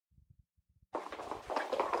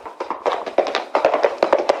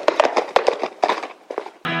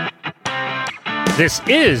This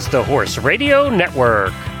is the Horse Radio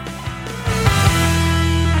Network.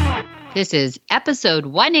 This is episode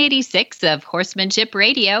 186 of Horsemanship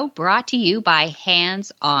Radio, brought to you by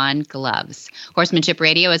Hands On Gloves. Horsemanship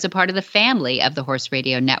Radio is a part of the family of the Horse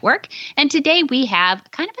Radio Network, and today we have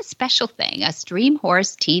kind of a special thing, a Stream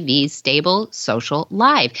Horse TV Stable Social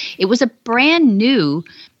Live. It was a brand new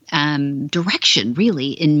direction,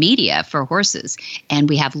 really, in media for horses, and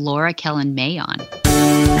we have Laura Kellen-May on.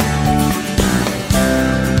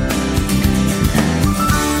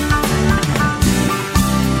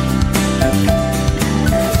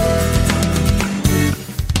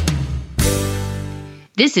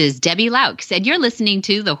 This is Debbie Laux, and you're listening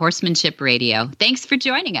to the Horsemanship Radio. Thanks for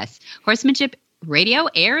joining us. Horsemanship Radio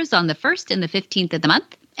airs on the 1st and the 15th of the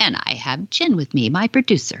month, and I have Jen with me, my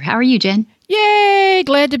producer. How are you, Jen? Yay!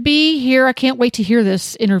 Glad to be here. I can't wait to hear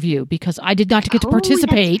this interview because I did not get to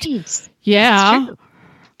participate. That's right. Yeah.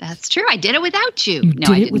 That's true. I did it without you.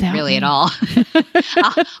 No, I didn't really at all.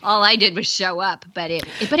 All I did was show up, but it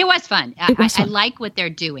was fun. I like what they're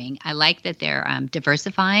doing. I like that they're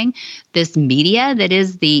diversifying this media that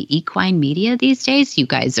is the equine media these days. You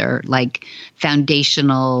guys are like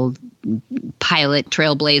foundational pilot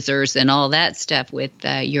trailblazers and all that stuff with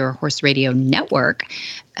your Horse Radio Network.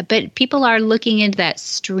 But people are looking into that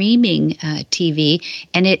streaming TV,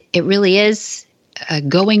 and it really is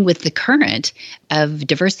going with the current of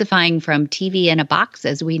diversifying from TV in a box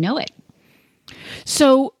as we know it.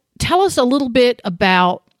 So tell us a little bit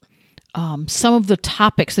about some of the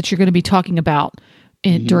topics that you're going to be talking about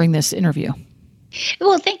during this interview.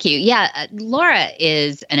 Well, thank you. Yeah, Laura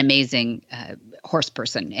is an amazing horse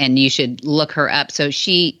person, and you should look her up. So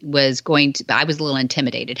she was I was a little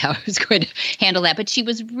intimidated how I was going to handle that, but she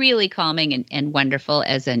was really calming and wonderful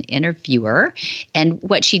as an interviewer. And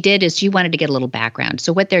what she did is she wanted to get a little background.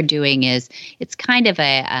 So what they're doing is it's kind of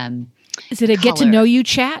a is it a get to know you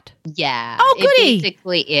chat? Yeah. Oh, goody. It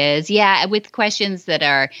basically is. Yeah, with questions that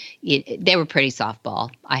they were pretty softball,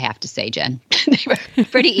 I have to say, Jen. They were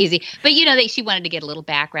pretty easy. But, she wanted to get a little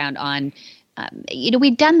background on,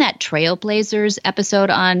 we'd done that Trailblazers episode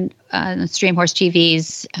on Stream Horse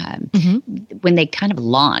TV's when they kind of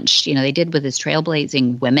launched, they did with this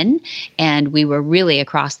Trailblazing Women, and we were really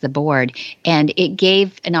across the board. And it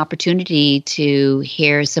gave an opportunity to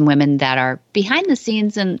hear some women that are behind the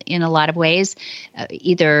scenes in a lot of ways,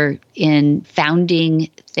 either in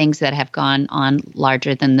founding things that have gone on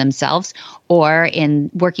larger than themselves or in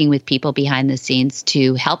working with people behind the scenes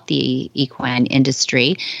to help the equine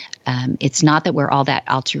industry. It's not that we're all that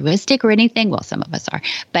altruistic or anything. Well, some of us are,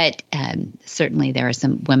 but certainly there are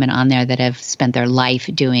some women on there that have spent their life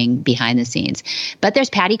doing behind the scenes. But there's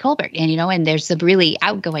Patty Colbert, and there's some really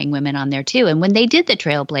outgoing women on there too. And when they did the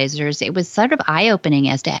Trailblazers, it was sort of eye-opening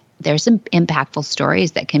as to there's some impactful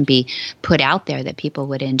stories that can be put out there that people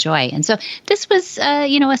would enjoy. And so this was,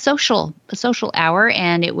 a social hour,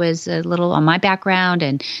 and it was a little on my background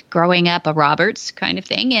and growing up a Roberts kind of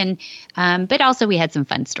thing. And but also we had some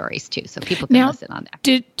fun stories too, so people can listen on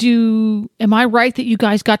there. Am I right that you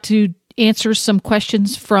guys got to answer some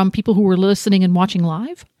questions from people who were listening and watching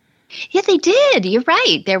live? Yeah, they did. You're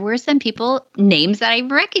right. There were some names that I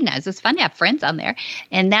recognize. It's fun to have friends on there.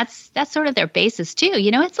 And that's sort of their basis too.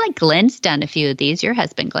 It's like Glenn's done a few of these. Your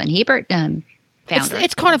husband, Glenn Hebert, founder.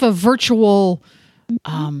 It's kind of a virtual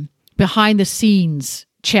behind the scenes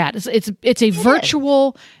chat. It's a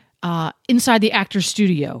virtual inside the actor's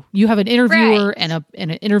studio. You have an interviewer and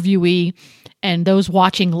an interviewee, and those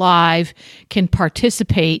watching live can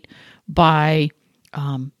participate by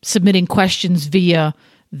submitting questions via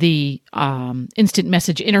the instant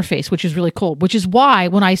message interface, which is really cool. Which is why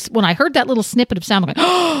when I heard that little snippet of sound, I'm like,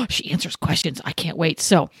 oh, she answers questions. I can't wait.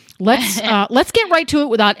 So let's get right to it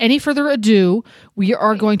without any further ado. We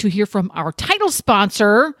are going to hear from our title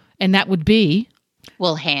sponsor, and that would be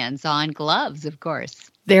Hands On Gloves, of course.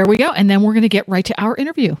 There we go. And then we're going to get right to our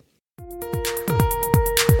interview.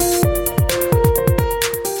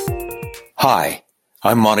 Hi,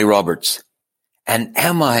 I'm Monty Roberts. And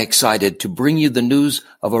am I excited to bring you the news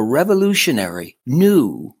of a revolutionary,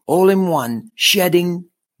 new, all-in-one shedding,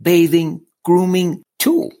 bathing, grooming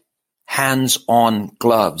tool. Hands-on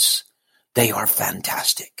gloves. They are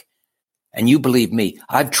fantastic. And you believe me,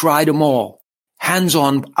 I've tried them all.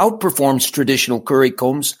 Hands-on outperforms traditional curry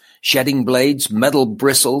combs, shedding blades, metal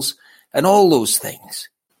bristles, and all those things.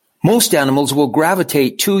 Most animals will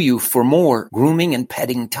gravitate to you for more grooming and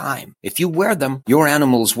petting time. If you wear them, your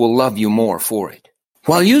animals will love you more for it.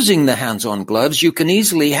 While using the hands-on gloves, you can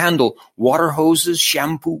easily handle water hoses,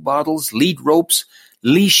 shampoo bottles, lead ropes,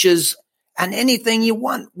 leashes, and anything you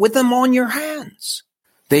want with them on your hands.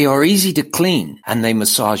 They are easy to clean, and they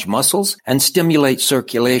massage muscles and stimulate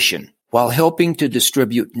circulation while helping to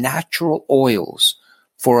distribute natural oils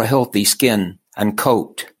for a healthy skin and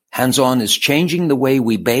coat. Hands-On is changing the way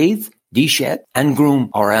we bathe, de-shed, and groom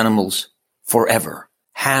our animals forever.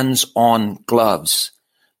 Hands-On gloves.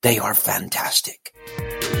 They are fantastic.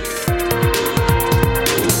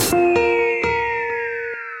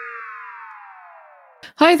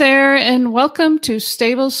 Hi there, and welcome to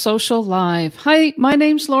Stable Social Live. Hi, my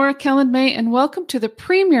name's Laura Kellen-May, and welcome to the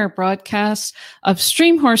premiere broadcast of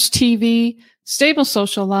Stream Horse TV, Stable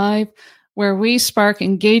Social Live, where we spark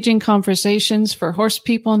engaging conversations for horse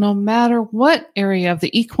people no matter what area of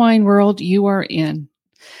the equine world you are in.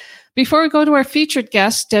 Before we go to our featured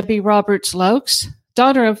guest, Debbie Roberts-Laux,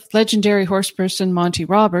 daughter of legendary horseperson Monty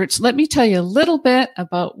Roberts, let me tell you a little bit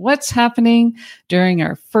about what's happening during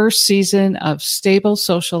our first season of Stable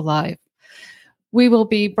Social Live. We will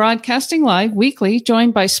be broadcasting live weekly,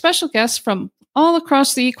 joined by special guests from all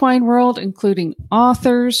across the equine world, including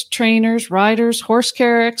authors, trainers, riders, horse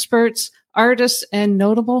care experts, artists, and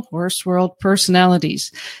notable horse world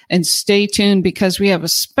personalities. And stay tuned because we have a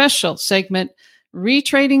special segment,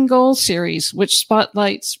 Retrading Goals series, which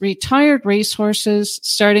spotlights retired racehorses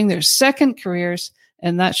starting their second careers,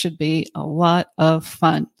 and that should be a lot of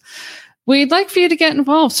fun. We'd like for you to get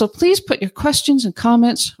involved, so please put your questions and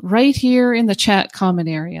comments right here in the chat comment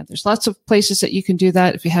area. There's lots of places that you can do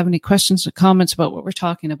that if you have any questions or comments about what we're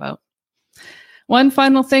talking about. One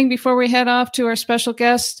final thing before we head off to our special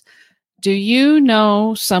guest. Do you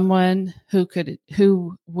know someone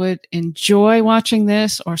who would enjoy watching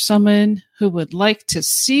this, or someone who would like to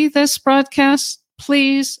see this broadcast?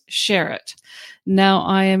 Please share it. Now,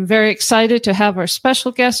 I am very excited to have our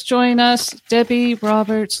special guest join us, Debbie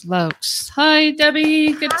Roberts-Laux. Hi,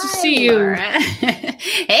 Debbie. Good to see you. Laura.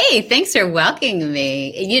 Hey, thanks for welcoming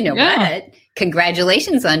me. You know what?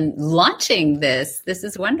 Congratulations on launching this. This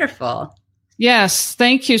is wonderful. Yes,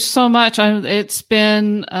 thank you so much. It's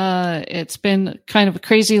been kind of a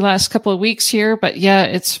crazy last couple of weeks here, but yeah,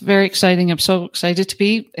 it's very exciting. I'm so excited to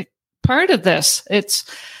be a part of this.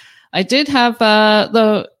 I did have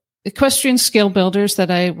the equestrian skill builders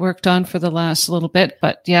that I worked on for the last little bit,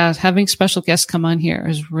 but yeah, having special guests come on here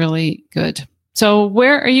is really good. So,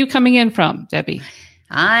 where are you coming in from, Debbie?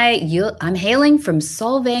 I'm hailing from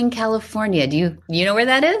Solvang, California. Do you know where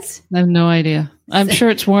that is? I have no idea. I'm sure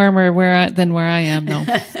it's warmer than where I am, though.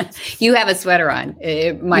 You have a sweater on.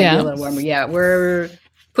 It might be a little warmer. Yeah, we're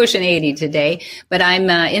pushing 80 today, but I'm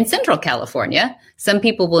in Central California. Some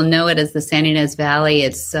people will know it as the San Ynez Valley.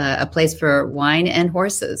 It's a place for wine and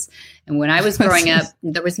horses. And when I was growing up,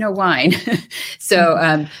 there was no wine.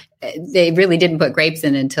 So they really didn't put grapes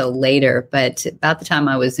in until later. But about the time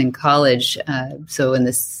I was in college, so in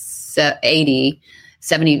the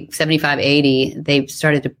 75, 80, they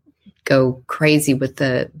started to go crazy with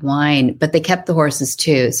the wine, but they kept the horses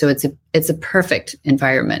too. So it's a perfect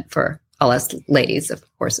environment for all us ladies of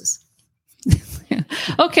horses.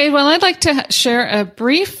 Okay, well, I'd like to share a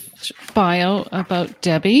brief bio about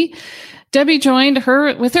Debbie. Debbie joined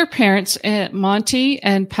with her parents, Monty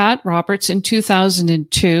and Pat Roberts, in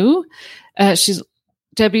 2002.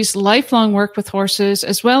 Debbie's lifelong work with horses,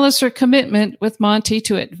 as well as her commitment with Monty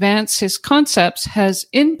to advance his concepts, has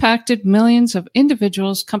impacted millions of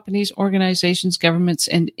individuals, companies, organizations, governments,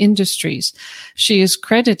 and industries. She is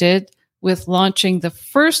credited with launching the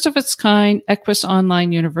first of its kind Equus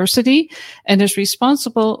Online University and is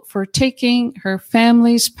responsible for taking her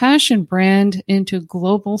family's passion brand into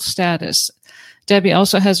global status. Debbie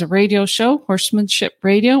also has a radio show, Horsemanship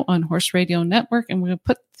Radio, on Horse Radio Network, and we'll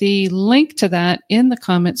put the link to that in the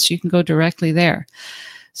comments so you can go directly there.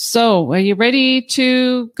 So, are you ready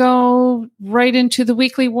to go right into the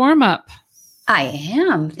weekly warm-up? I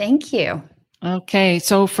am. Thank you. Okay,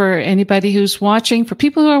 so for anybody who's watching, for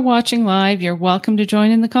people who are watching live, you're welcome to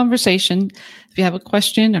join in the conversation. If you have a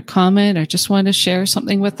question or comment or just want to share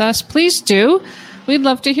something with us, please do. We'd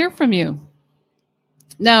love to hear from you.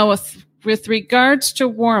 Now, with regards to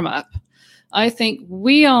warm-up, I think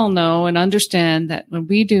we all know and understand that when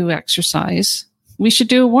we do exercise, we should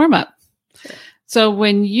do a warm-up. Sure. So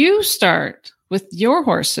when you start with your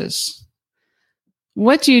horses,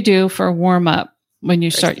 what do you do for a warm-up when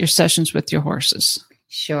you start your sessions with your horses?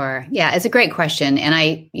 Sure. Yeah, it's a great question. And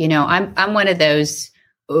I'm one of those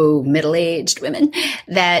middle-aged women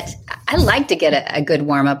that I like to get a good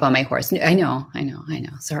warm-up on my horse. I know.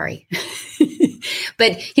 Sorry.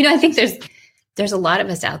 But, I think there's a lot of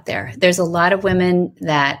us out there. There's a lot of women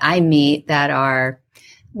that I meet that are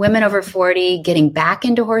women over 40 getting back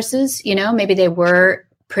into horses. Maybe they were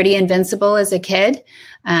pretty invincible as a kid,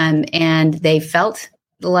 and they felt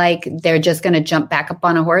like they're just going to jump back up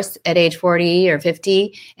on a horse at age 40 or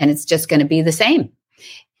 50 and it's just going to be the same.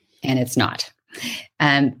 And it's not.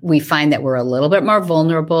 We find that we're a little bit more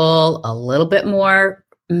vulnerable, a little bit more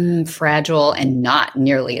fragile, and not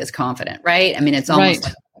nearly as confident, right? I mean, it's almost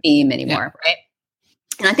like a theme anymore, right?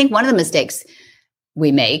 And I think one of the mistakes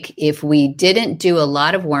we make if we didn't do a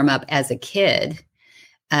lot of warm up as a kid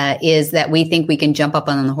is that we think we can jump up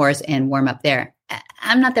on the horse and warm up there.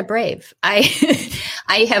 I'm not that brave.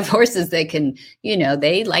 I have horses that can,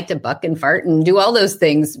 they like to buck and fart and do all those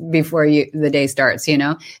things before the day starts,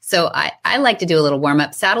 So I like to do a little warm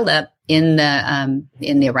up, saddled up in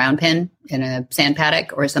the round pen in a sand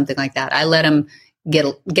paddock or something like that. I let them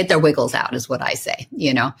get their wiggles out is what I say,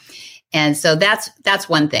 And so that's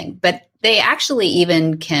one thing, but they actually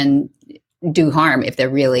even can do harm if they're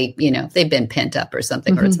really, if they've been pent up or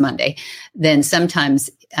something, or it's Monday, then sometimes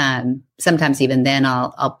even then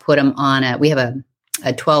I'll put them on we have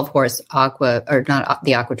a 12 horse aqua, or not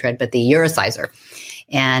the aqua tread, but the Eurosizer,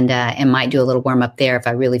 and might do a little warm up there if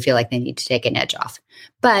I really feel like they need to take an edge off.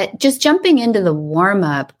 But just jumping into the warm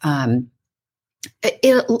up, a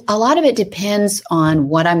lot of it depends on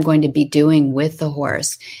what I'm going to be doing with the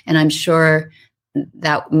horse. And I'm sure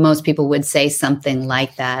that most people would say something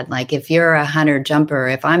like that. Like if you're a hunter jumper,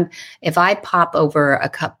 if I pop over a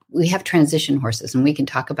cup, we have transition horses and we can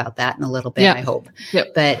talk about that in a little bit, I hope.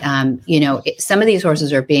 Yep. But, some of these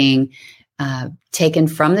horses are being taken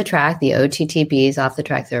from the track, the OTTBs, off the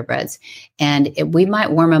track thoroughbreds. And we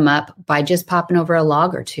might warm them up by just popping over a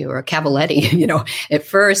log or two or a cavaletti. At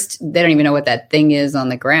first, they don't even know what that thing is on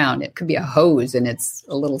the ground. It could be a hose and it's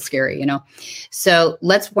a little scary, So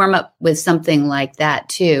let's warm up with something like that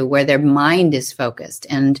too, where their mind is focused.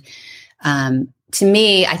 And to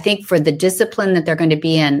me, I think for the discipline that they're going to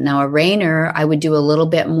be in, now a reiner, I would do a little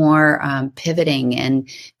bit more pivoting and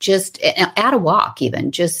just add a walk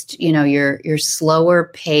even, just, your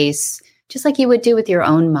slower pace, just like you would do with your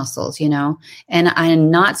own muscles, and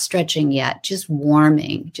I'm not stretching yet, just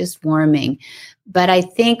warming. But I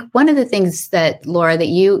think one of the things that, Laura, that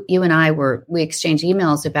you and I we exchanged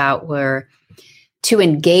emails about were to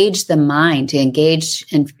engage the mind, to engage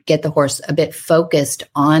and get the horse a bit focused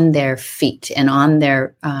on their feet and on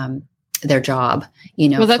their job,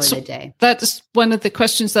 for the day. That's one of the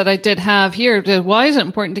questions that I did have here. Why is it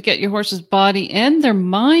important to get your horse's body and their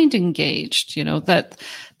mind engaged?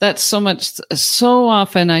 That's so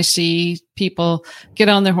often I see people get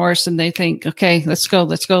on their horse and they think, okay, let's go.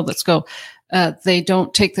 They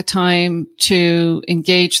don't take the time to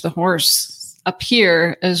engage the horse up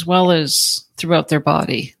here as well as throughout their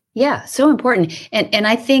body. Yeah, so important. And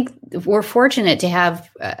I think we're fortunate to have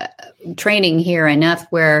training here enough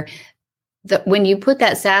where when you put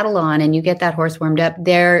that saddle on and you get that horse warmed up,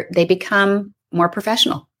 they become more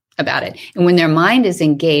professional about it. And when their mind is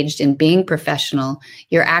engaged in being professional,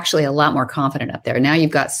 you're actually a lot more confident up there. Now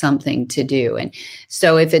you've got something to do. And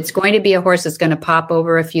so if it's going to be a horse that's going to pop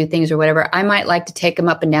over a few things or whatever, I might like to take them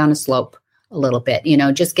up and down a slope a little bit,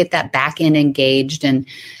 just get that back end engaged and,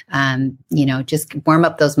 just warm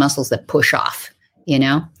up those muscles that push off,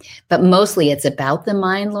 but mostly it's about the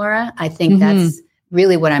mind, Laura. I think that's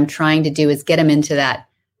really what I'm trying to do is get them into that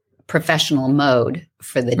professional mode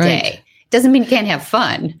for the day. Doesn't mean you can't have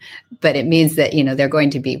fun, but it means that, they're going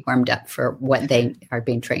to be warmed up for what they are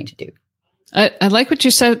being trained to do. I like what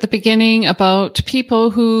you said at the beginning about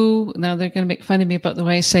people who, now they're going to make fun of me about the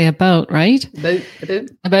way I say about, right?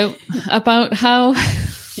 About how.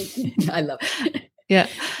 I love it. Yeah.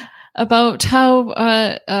 About how,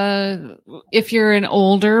 if you're an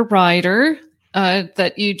older rider,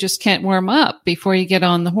 that you just can't warm up before you get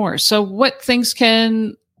on the horse. So what things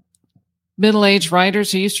can middle-aged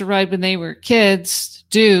riders who used to ride when they were kids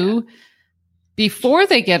do before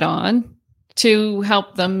they get on to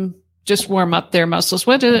help them just warm up their muscles?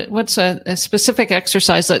 What's a specific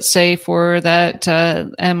exercise, let's say, for that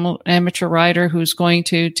amateur rider who's going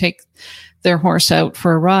to take their horse out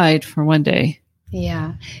for a ride for one day?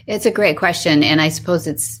 Yeah, it's a great question. And I suppose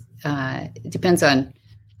it depends on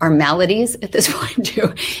our maladies at this point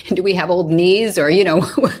too. Do we have old knees or,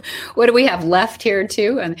 what do we have left here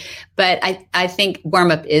too? But I think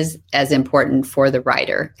warm up is as important for the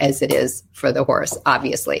rider as it is for the horse,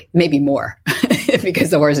 obviously, maybe more because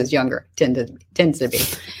the horse is younger, tends to be.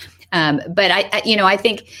 But I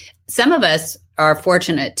think some of us are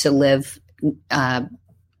fortunate to live on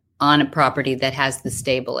a property that has the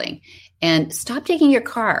stabling. And stop taking your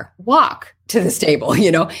car, walk to the stable,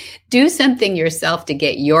 do something yourself to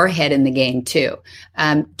get your head in the game too.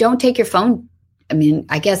 Don't take your phone. I mean,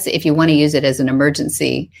 I guess if you want to use it as an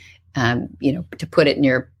emergency, to put it in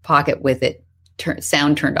your pocket with it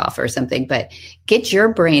sound turned off or something, but get your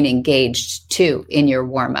brain engaged too in your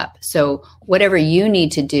warm up. So whatever you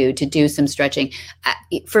need to do some stretching.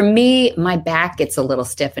 For me, my back gets a little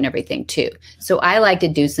stiff and everything too. So I like to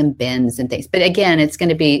do some bends and things, but again, it's going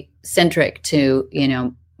to be centric to,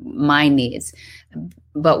 my needs.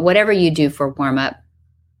 But whatever you do for warm up,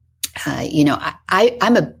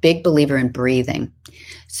 I'm a big believer in breathing.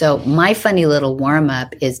 So my funny little warm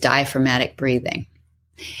up is diaphragmatic breathing.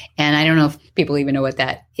 And I don't know if people even know what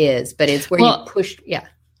that is, but it's where you push. Yeah,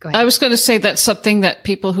 go ahead. I was going to say that's something that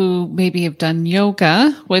people who maybe have done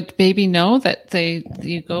yoga would maybe know, that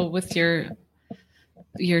you go with your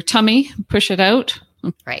tummy, push it out.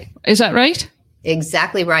 Right. Is that right?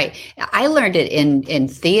 Exactly right. I learned it in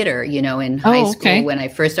theater, in high school when I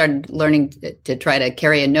first started learning to try to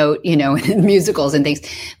carry a note, in musicals and things.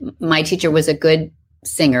 My teacher was a good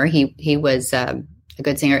singer. He was a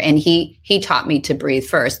good singer, and he taught me to breathe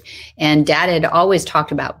first. And Dad had always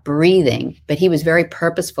talked about breathing, but he was very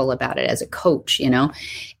purposeful about it as a coach, And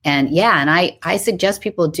I suggest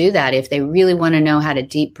people do that if they really want to know how to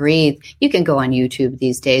deep breathe. You can go on YouTube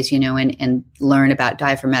these days, and learn about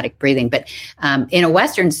diaphragmatic breathing. But in a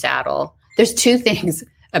Western saddle, there's two things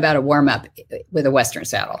about a warm up with a Western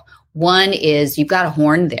saddle. One is you've got a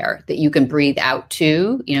horn there that you can breathe out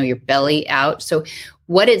to, your belly out. So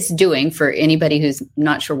what it's doing, for anybody who's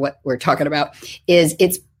not sure what we're talking about, is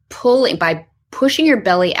it's pulling by pushing your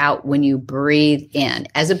belly out when you breathe in,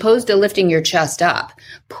 as opposed to lifting your chest up,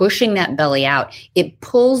 pushing that belly out. It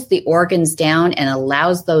pulls the organs down and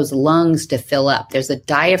allows those lungs to fill up. There's a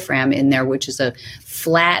diaphragm in there, which is a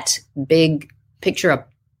flat, big, picture a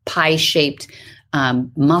pie-shaped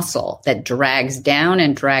muscle that drags down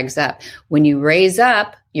and drags up. When you raise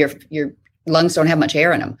up, your lungs don't have much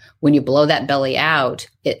air in them. When you blow that belly out,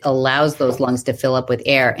 it allows those lungs to fill up with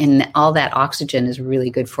air, and all that oxygen is really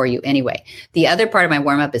good for you anyway. The other part of my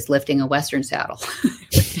warm up is lifting a Western saddle,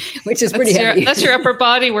 which is pretty heavy. That's your upper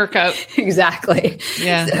body workout. Exactly.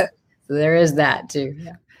 Yeah. So there is that too.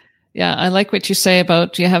 Yeah. Yeah. I like what you say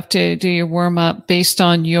about you have to do your warm up based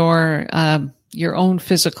on your own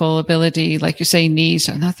physical ability, like you say, knees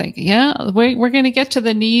or nothing. Yeah, we're going to get to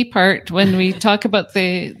the knee part when we talk about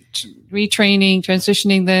the retraining,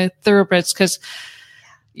 transitioning the thoroughbreds, because,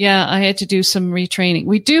 I had to do some retraining.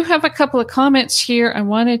 We do have a couple of comments here. I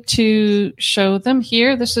wanted to show them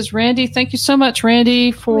here. This is Randy. Thank you so much,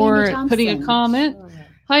 Randy, for putting a comment. Sure.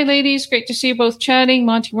 Hi, ladies. Great to see you both chatting.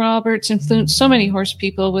 Monty Roberts influenced so many horse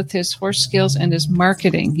people with his horse skills and his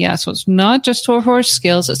marketing. Yeah, so it's not just horse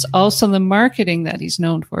skills. It's also the marketing that he's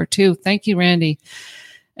known for, too. Thank you, Randy.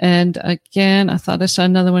 And again, I thought I saw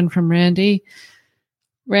another one from Randy.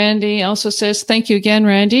 Randy also says, thank you again,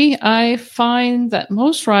 Randy. I find that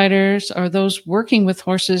most riders or those working with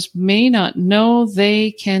horses may not know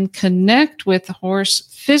they can connect with the horse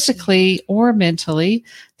physically or mentally.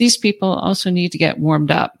 These people also need to get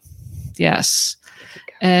warmed up. Yes.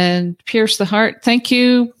 And Pierce the Heart. Thank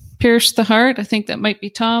you, Pierce the Heart. I think that might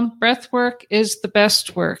be Tom. Breath work is the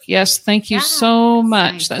best work. Yes. Thank you so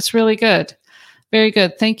much. Nice. That's really good. Very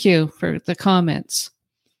good. Thank you for the comments.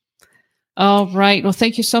 All right. Well,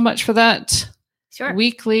 thank you so much for that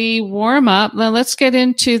weekly warm up. Now let's get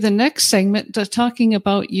into the next segment, talking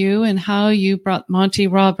about you and how you brought Monty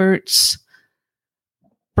Roberts'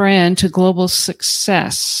 brand to global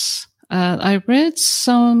success. I read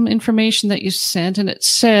some information that you sent, and it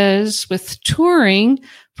says, with touring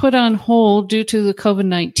put on hold due to the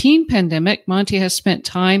COVID-19 pandemic, Monty has spent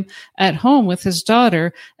time at home with his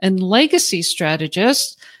daughter and legacy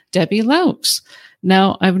strategist, Debbie Laux.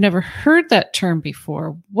 Now, I've never heard that term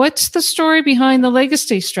before. What's the story behind the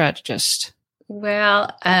legacy strategist?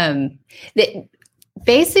 Well,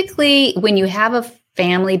 basically, when you have a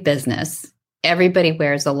family business, everybody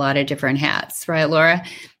wears a lot of different hats, right, Laura?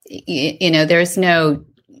 There's no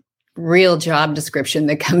real job description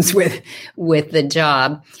that comes with the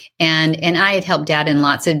job. And I had helped Dad in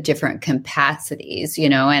lots of different capacities,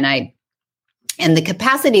 and the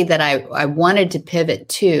capacity that I wanted to pivot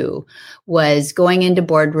to was going into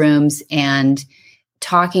boardrooms and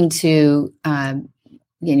talking to,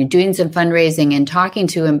 doing some fundraising and talking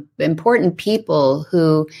to important people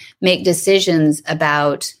who make decisions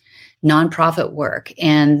about nonprofit work.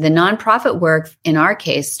 And the nonprofit work, in our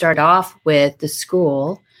case, started off with the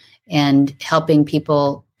school and helping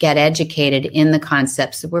people get educated in the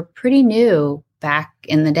concepts that were pretty new back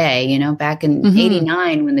in the day, back in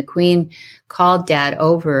 89 when the Queen called Dad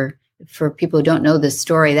over. For people who don't know this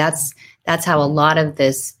story, that's how a lot of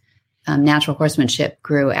this natural horsemanship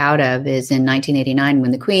grew out of is in 1989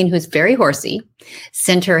 when the Queen, who's very horsey,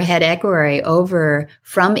 sent her head equerry over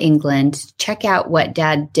from England to check out what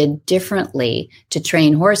Dad did differently to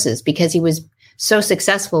train horses, because he was so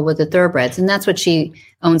successful with the thoroughbreds. And that's what she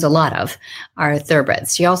owns a lot of, are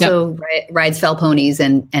thoroughbreds. She also rides fell ponies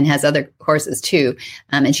and has other horses too.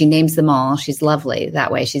 And she names them all. She's lovely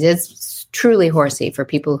that way. She is truly horsey. For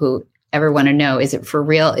people who ever want to know, is it for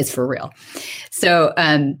real? It's for real. So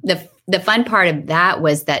the fun part of that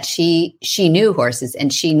was that she knew horses,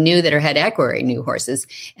 and she knew that her head equerry knew horses,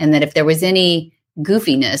 and that if there was any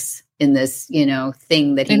goofiness in this,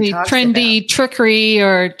 thing that he any talks trendy about, trickery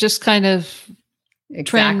or just kind of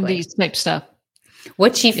trendy type stuff.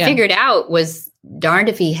 What she figured out was darned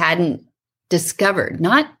if he hadn't discovered,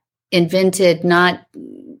 not invented, not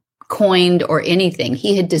coined or anything.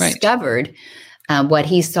 He had discovered what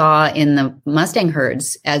he saw in the Mustang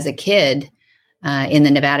herds as a kid in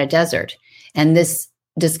the Nevada desert. And this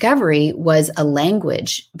discovery was a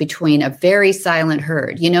language between a very silent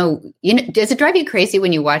herd. Does it drive you crazy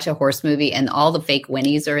when you watch a horse movie and all the fake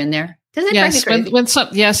whinnies are in there? Does it drive you crazy?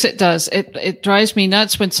 Yes, it does. It drives me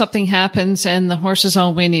nuts when something happens and the horses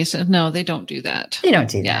all whinnies. No, they don't do that. They don't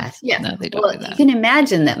do that. Yeah. No, they don't do that. You can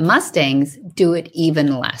imagine that Mustangs do it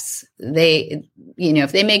even less. They,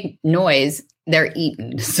 if they make noise, they're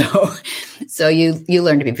eaten. So you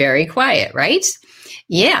learn to be very quiet, right?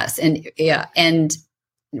 Yes. And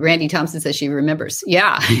Randy Thompson says she remembers.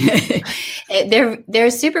 Yeah.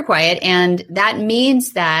 They're super quiet. And that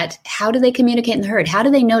means that how do they communicate in the herd? How do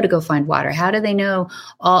they know to go find water? How do they know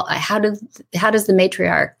how does the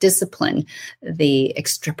matriarch discipline the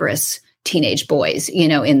extriparous teenage boys,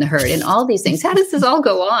 in the herd, and all these things? How does this all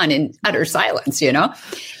go on in utter silence,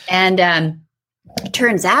 And it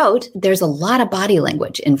turns out there's a lot of body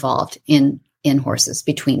language involved in horses,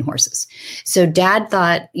 between horses. So Dad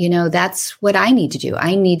thought, that's what I need to do.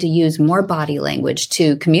 I need to use more body language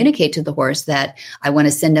to communicate to the horse that I want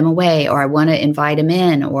to send him away, or I want to invite him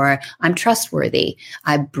in, or I'm trustworthy.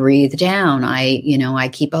 I breathe down. I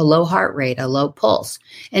keep a low heart rate, a low pulse.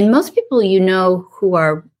 And most people, who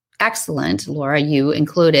are excellent, Laura, you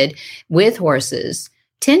included, with horses,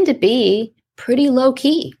 tend to be pretty low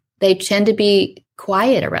key. They tend to be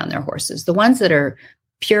quiet around their horses. The ones that are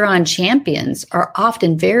Puron champions are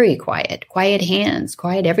often very quiet hands,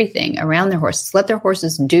 quiet everything around their horses. Let their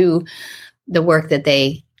horses do the work that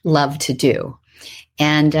they love to do.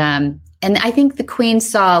 And I think the Queen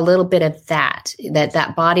saw a little bit of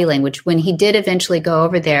that body language when he did eventually go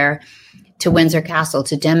over there to Windsor Castle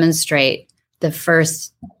to demonstrate the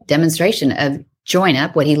first demonstration of join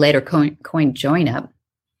up, what he later coined join up.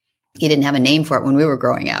 He didn't have a name for it when we were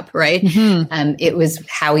growing up, right? Mm-hmm. It was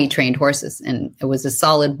how he trained horses, and it was a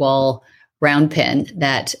solid wall round pen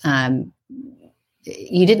that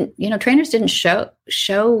trainers didn't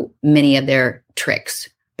show many of their tricks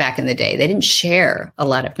back in the day. They didn't share a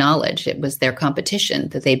lot of knowledge. It was their competition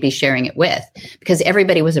that they'd be sharing it with, because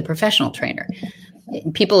everybody was a professional trainer.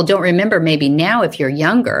 People don't remember, maybe now if you're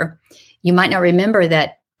younger, you might not remember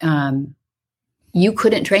that you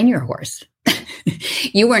couldn't train your horse.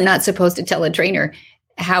 You were not supposed to tell a trainer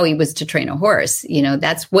how he was to train a horse.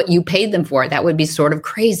 That's what you paid them for. That would be sort of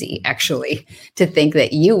crazy, actually, to think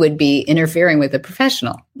that you would be interfering with a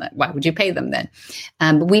professional. Why would you pay them then?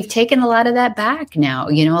 But we've taken a lot of that back now.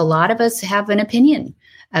 A lot of us have an opinion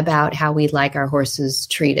about how we like our horses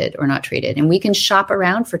treated or not treated. And we can shop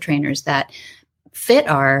around for trainers that fit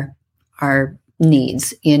our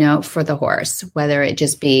needs, for the horse, whether it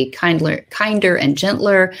just be kinder and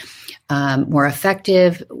gentler, more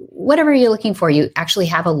effective, whatever you're looking for. You actually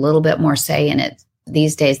have a little bit more say in it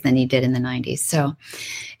these days than you did in the 90s. So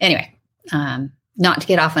anyway, not to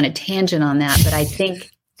get off on a tangent on that, but I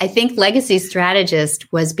think Legacy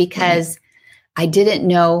Strategist was because I didn't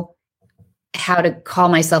know how to call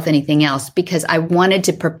myself anything else, because I wanted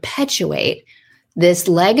to perpetuate this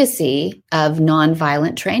legacy of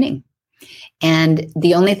nonviolent training. And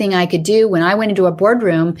the only thing I could do when I went into a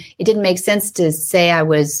boardroom, it didn't make sense to say I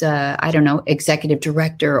was, executive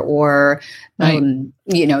director or,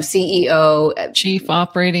 CEO. Chief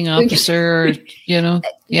operating officer, Yeah.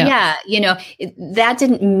 That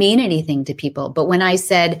didn't mean anything to people. But when I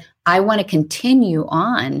said, I want to continue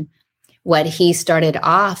on what he started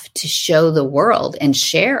off to show the world and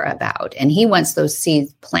share about, and he wants those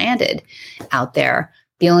seeds planted out there,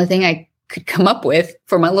 the only thing I could come up with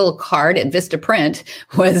for my little card at Vistaprint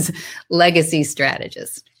was Legacy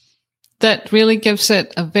Strategist. That really gives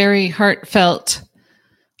it a very heartfelt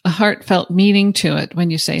meaning to it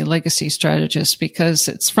when you say Legacy Strategist, because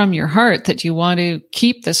it's from your heart that you want to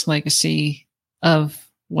keep this legacy of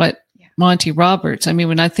what Monty Roberts. I mean,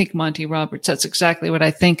 when I think Monty Roberts, that's exactly what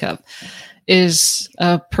I think of, is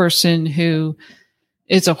a person who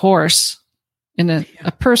is a horse in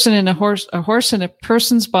a person in a horse in a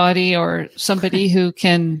person's body, or somebody who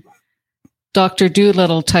can Dr.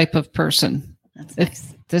 Dolittle type of person. That's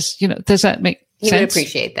nice. This, does that make sense? He would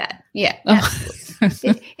appreciate that. Yeah.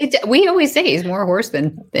 We always say he's more horse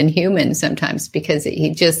than human sometimes, because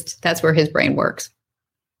that's where his brain works.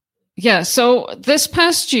 Yeah. So this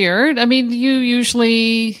past year, I mean,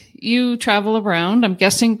 you travel around, I'm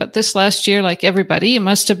guessing, but this last year, like everybody, it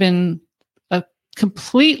must have been a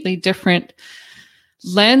completely different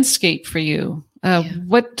landscape for you. How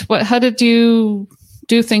did you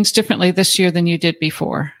do things differently this year than you did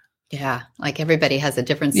before? Yeah, like everybody has a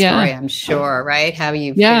different story, I'm sure, right? How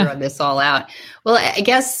you figure this all out. Well, I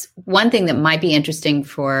guess one thing that might be interesting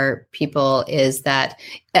for people is that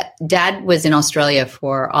Dad was in Australia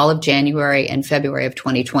for all of January and February of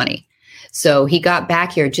 2020. So he got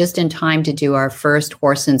back here just in time to do our first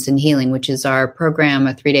Horse Sense and Healing, which is our program,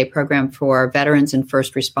 a 3-day program for veterans and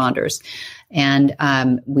first responders. And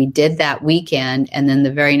we did that weekend. And then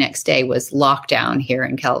the very next day was lockdown here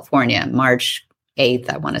in California, March 8th,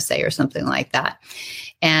 I want to say, or something like that.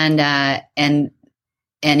 And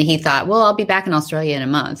he thought, well, I'll be back in Australia in a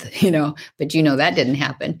month, but that didn't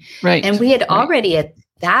happen. Right. And we had already at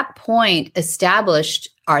that point established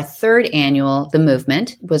our third annual, The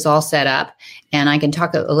Movement was all set up. And I can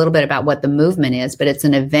talk a little bit about what The Movement is, but it's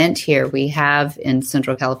an event here we have in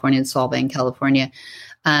Central California, in Solvang, California,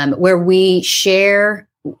 where we share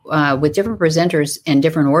with different presenters and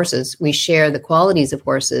different horses. We share the qualities of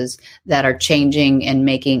horses that are changing and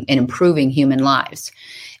making and improving human lives.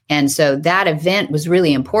 And so that event was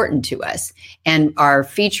really important to us. And our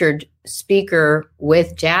featured speaker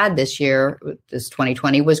with Dad this year, this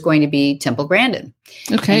 2020, was going to be Temple Grandin.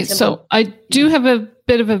 Okay, so I do have a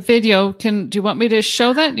bit of a video. Do you want me to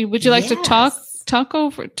show that? Would you like to talk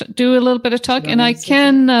over, do a little bit of talk? And I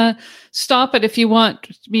can stop it if you want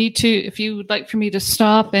me to, if you would like for me to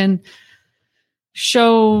stop and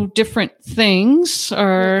show different things.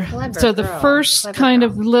 Or so the first kind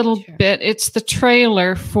of little bit, it's the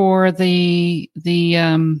trailer for the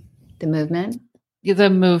movement.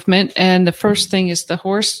 The movement, and the first thing is the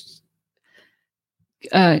horse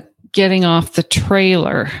getting off the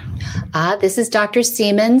trailer. This is Dr.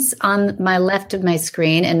 Siemens on my left of my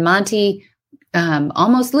screen, and Monty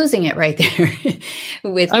almost losing it right there.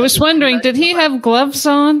 I was wondering, did he have gloves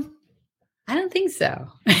on? I don't think so.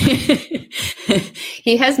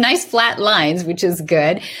 He has nice flat lines, which is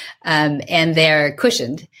good, and they're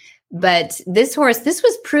cushioned. But this horse, this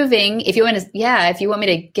was proving, if you want me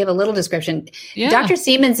to give a little description, Dr.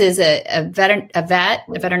 Siemens is a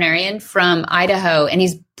veterinarian from Idaho, and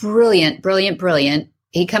he's brilliant.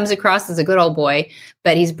 He comes across as a good old boy,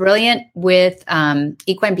 but he's brilliant with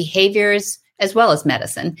equine behaviors as well as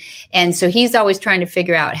medicine. And so he's always trying to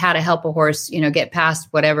figure out how to help a horse, get past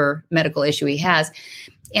whatever medical issue he has.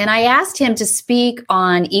 And I asked him to speak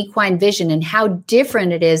on equine vision and how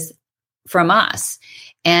different it is from us.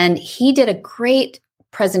 And he did a great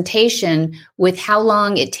presentation with how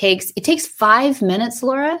long it takes. It takes 5 minutes,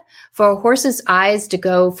 Laura, for a horse's eyes to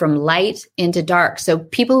go from light into dark. So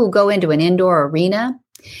people who go into an indoor arena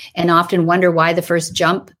and often wonder why the first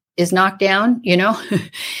jump is knocked down,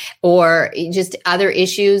 or just other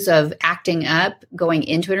issues of acting up, going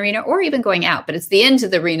into an arena or even going out. But it's the end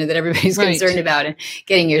of the arena that everybody's concerned about, and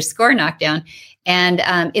getting your score knocked down. And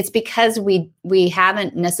it's because we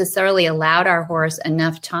haven't necessarily allowed our horse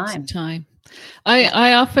enough time.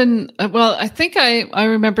 I often, I think I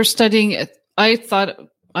remember studying it. I thought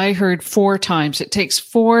I heard 4 times. It takes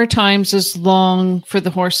 4 times as long for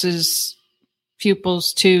the horse's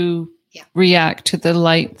pupils to react to the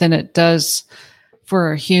light than it does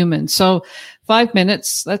for a human. So 5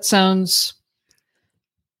 minutes, that sounds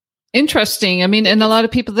interesting. I mean, and a lot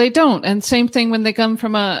of people, they don't. And same thing when they come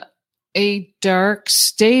from a dark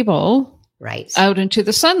stable out into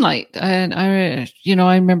the sunlight. And I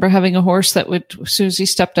remember having a horse that would, as soon as he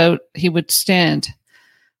stepped out, he would stand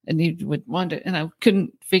and he would wander. And I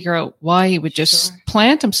couldn't figure out why he would just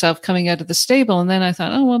plant himself coming out of the stable. And then I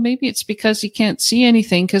thought, oh, well, maybe it's because he can't see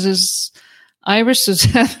anything because his irises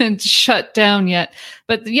haven't shut down yet.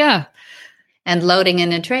 But yeah. And loading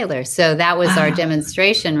in a trailer. So that was our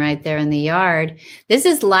demonstration right there in the yard. This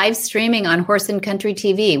is live streaming on Horse and Country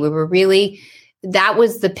TV. That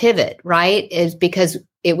was the pivot, right? Is because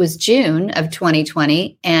it was June of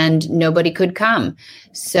 2020 and nobody could come.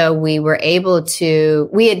 So we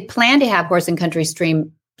had planned to have Horse and Country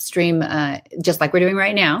stream just like we're doing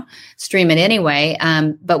right now, stream it anyway.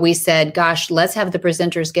 But we said, gosh, let's have the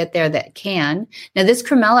presenters get there that can. Now this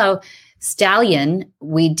Cremello Stallion,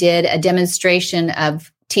 we did a demonstration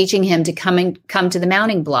of teaching him to come to the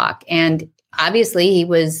mounting block. And obviously he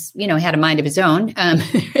was, had a mind of his own.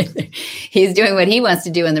 He's doing what he wants to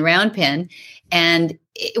do in the round pen. And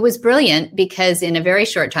it was brilliant because in a very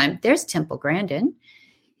short time, there's Temple Grandin.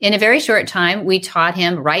 In a very short time, we taught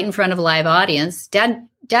him right in front of a live audience. Dad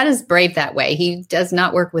is brave that way. He does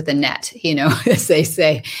not work with a net, as they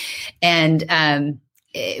say. And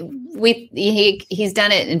he's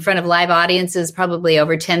done it in front of live audiences, probably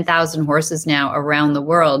over 10,000 horses now around the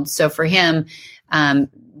world. So for him,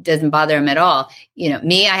 doesn't bother him at all.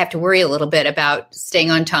 Me, I have to worry a little bit about staying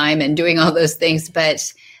on time and doing all those things,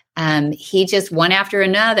 but he just one after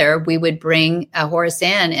another, we would bring a horse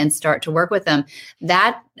in and start to work with them.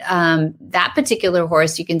 That particular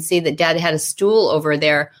horse, you can see that Dad had a stool over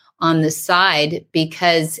there on the side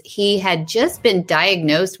because he had just been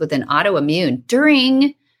diagnosed with an autoimmune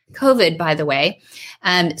during COVID, by the way.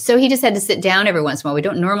 So he just had to sit down every once in a while. We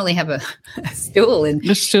don't normally have a stool in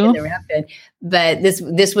the rapid, but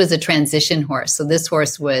this was a transition horse. So this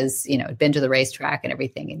horse was, been to the racetrack and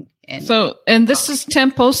everything. And this is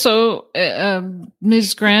Temple. So,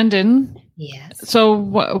 Ms. Grandin. Yes. So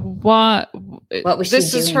what was she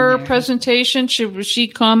this doing is her there? Presentation. Was she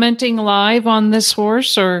commenting live on this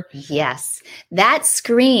horse or? Yes. That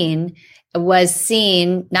screen was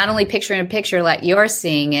seen not only picture in picture like you're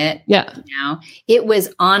seeing it now, it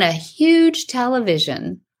was on a huge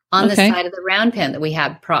television on the side of the round pen that we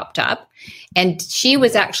had propped up. And she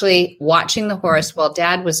was actually watching the horse while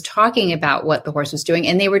Dad was talking about what the horse was doing.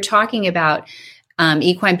 And they were talking about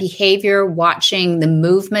equine behavior, watching the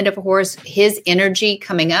movement of a horse, his energy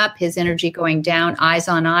coming up, his energy going down, eyes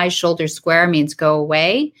on eyes, shoulders square means go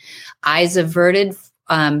away, eyes averted,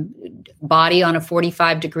 body on a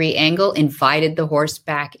 45-degree angle, invited the horse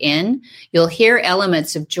back in. You'll hear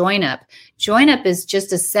elements of join up. Join up is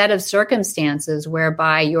just a set of circumstances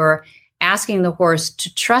whereby you're asking the horse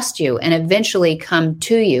to trust you and eventually come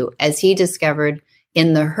to you. As he discovered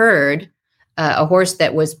in the herd, a horse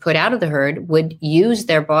that was put out of the herd would use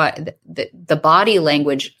their the body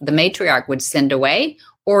language the matriarch would send away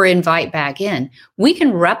or invite back in. We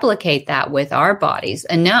can replicate that with our bodies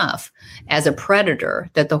enough as a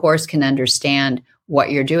predator that the horse can understand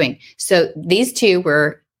what you're doing. So these two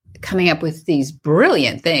were coming up with these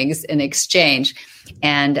brilliant things in exchange.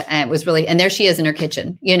 And it was really, and there she is in her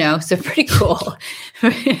kitchen, so pretty cool.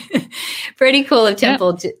 Pretty cool of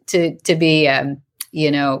Temple to be,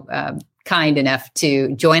 kind enough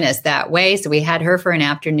to join us that way. So we had her for an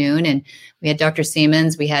afternoon and we had Dr.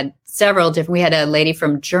 Siemens. We had we had a lady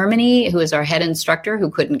from Germany who was our head instructor who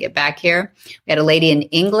couldn't get back here. We had a lady in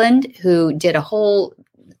England who did a whole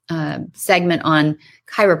segment on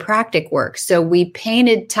chiropractic work. So we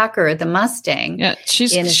painted Tucker, the Mustang. Yeah,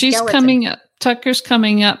 she's coming up. Tucker's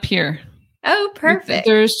coming up here. Oh, perfect.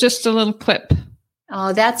 There's just a little clip.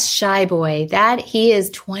 Oh, that's Shy Boy. He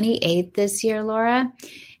is 28 this year, Laura.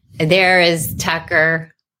 There is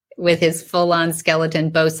Tucker with his full-on skeleton,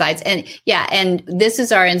 both sides. And this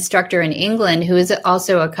is our instructor in England, who is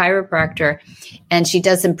also a chiropractor, and she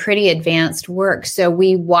does some pretty advanced work. So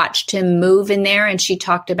we watched him move in there, and she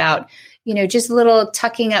talked about, just a little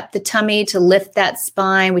tucking up the tummy to lift that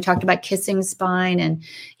spine. We talked about kissing spine, and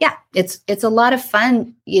it's a lot of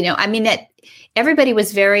fun. Everybody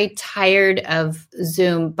was very tired of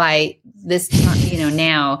Zoom by this time,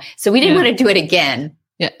 now. So we didn't want to do it again.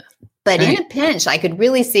 Yeah. But in a pinch, I could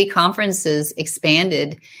really see conferences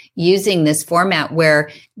expanded using this format where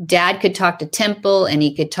Dad could talk to Temple and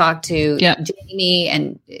he could talk to Jamie,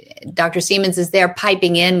 and Dr. Siemens is there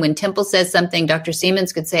piping in. When Temple says something, Dr.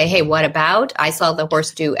 Siemens could say, hey, what about? I saw the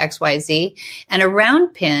horse do X, Y, Z. And a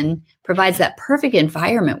round pin provides that perfect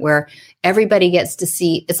environment where everybody gets to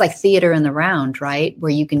see. It's like theater in the round, right?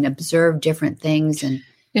 Where you can observe different things. And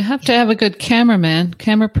you have to have a good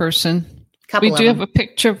camera person. We do have a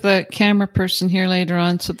picture of the camera person here later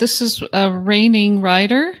on. So this is a reigning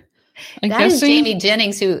rider. That is Jamie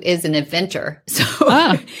Jennings, who is an inventor.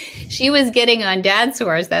 So she was getting on Dad's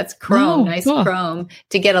horse. That's chrome, cool. Chrome,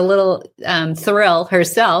 to get a little thrill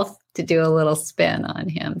herself to do a little spin on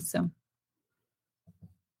him. So,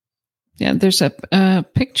 yeah, there's a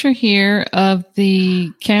picture here of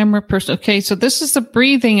the camera person. Okay, so this is the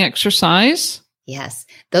breathing exercise. Yes,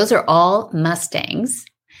 those are all Mustangs.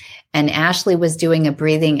 And Ashley was doing a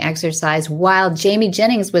breathing exercise while Jamie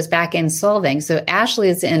Jennings was back in Solvang. So Ashley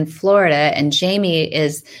is in Florida and Jamie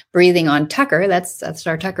is breathing on Tucker. That's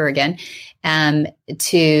our Tucker again.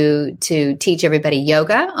 To teach everybody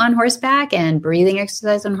yoga on horseback and breathing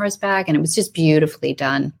exercise on horseback. And it was just beautifully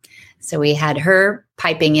done. So we had her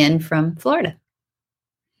piping in from Florida.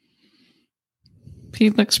 He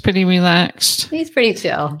looks pretty relaxed. He's pretty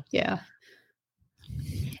chill. Yeah.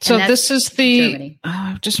 So this is the,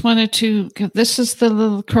 just wanted to, this is the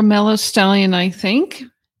little Carmelo stallion, I think,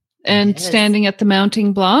 and standing at the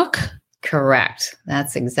mounting block. Correct.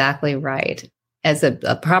 That's exactly right. As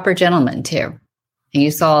a proper gentleman too. And you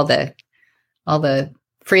saw all the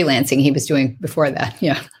freelancing he was doing before that.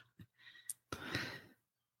 Yeah.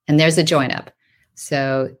 And there's a join up.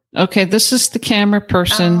 So. Okay. This is the camera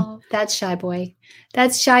person. Oh, that's Shy Boy.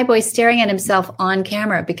 That's Shy Boy staring at himself on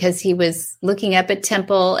camera because he was looking up at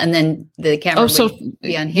Temple and then the camera would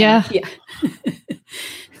be on him. Yeah.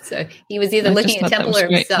 So he was either looking at Temple or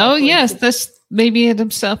himself. Oh, yes. That's maybe at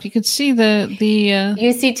himself. You can see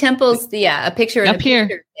you see Temple's, a picture up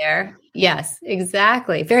here there. Yes,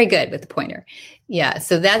 exactly. Very good with the pointer. Yeah.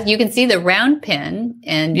 So that you can see the round pin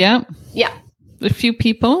and yeah. A few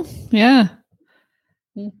people. Yeah.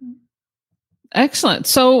 Mm-hmm. Excellent.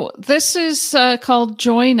 So this is called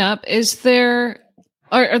Join Up. Is there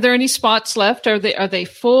are there any spots left? Are they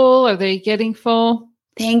full? Are they getting full?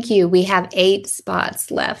 Thank you. We have 8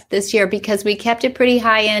 spots left this year because we kept it pretty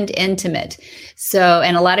high-end intimate. So,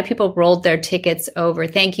 and a lot of people rolled their tickets over.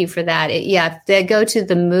 Thank you for that. They go to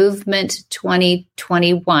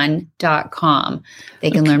themovement2021.com.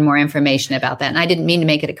 They can learn more information about that. And I didn't mean to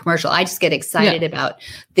make it a commercial. I just get excited about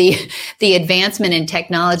the advancement in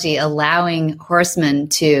technology, allowing horsemen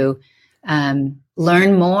to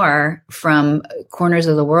learn more from corners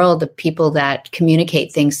of the world, the people that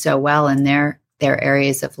communicate things so well in their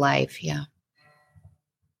areas of life. Yeah.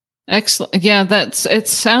 Excellent. Yeah, it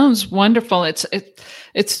sounds wonderful. I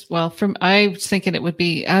was thinking it would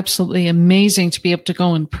be absolutely amazing to be able to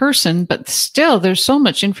go in person, but still there's so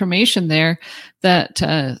much information there that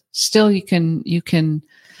still you can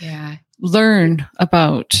learn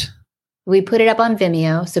about. We put it up on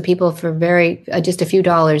Vimeo, so people for just a few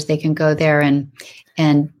dollars, they can go there and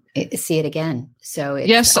see it again. So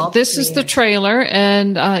yes, this is the trailer,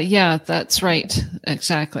 and that's right,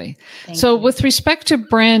 exactly. Thank you. With respect to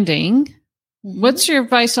branding, what's your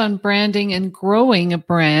advice on branding and growing a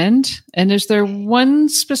brand? And is there one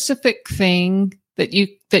specific thing that you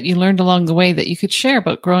learned along the way that you could share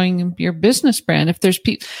about growing your business brand? If there's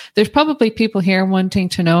probably people here wanting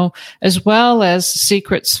to know, as well as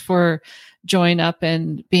secrets for Join Up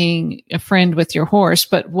and being a friend with your horse,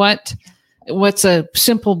 but what's a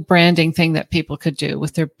simple branding thing that people could do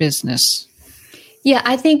with their business? Yeah,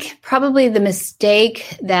 I think probably the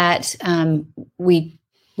mistake that we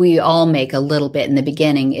all make a little bit in the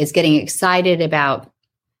beginning is getting excited about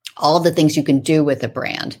all the things you can do with a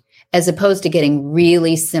brand, as opposed to getting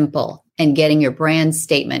really simple and getting your brand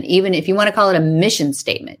statement. Even if you want to call it a mission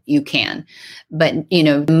statement, you can, but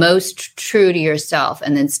most true to yourself,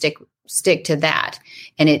 and then stick to that.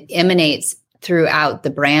 And it emanates throughout the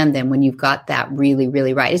brand then when you've got that really,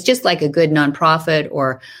 really right. It's just like a good nonprofit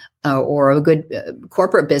or a good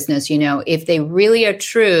corporate business. If they really are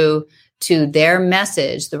true to their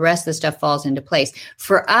message, the rest of the stuff falls into place.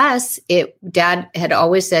 For us, Dad had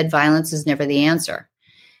always said violence is never the answer.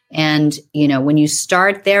 And, when you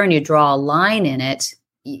start there and you draw a line in it,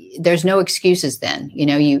 there's no excuses then.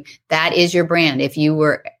 That is your brand. If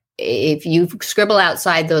you scribble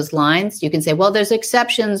outside those lines, you can say, well, there's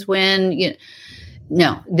exceptions when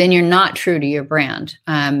no, then you're not true to your brand.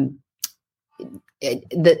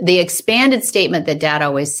 The expanded statement that Dad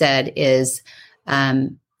always said is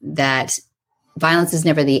that violence is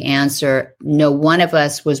never the answer. No one of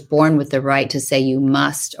us was born with the right to say you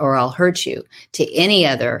must or I'll hurt you to any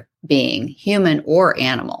other being, human or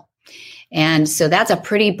animal. And so that's a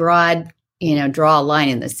pretty broad, draw a line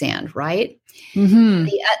in the sand, right? Mm-hmm.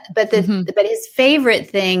 But his favorite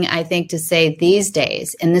thing, I think, to say these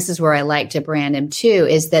days, and this is where I like to brand him too,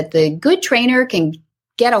 is that the good trainer can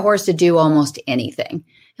get a horse to do almost anything.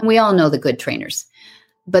 And we all know the good trainers.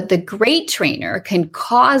 But the great trainer can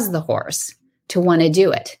cause the horse to want to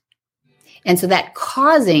do it. And so that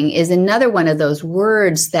causing is another one of those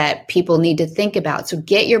words that people need to think about. So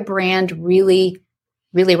get your brand really,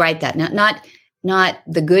 really right. That not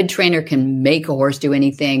the good trainer can make a horse do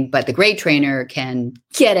anything, but the great trainer can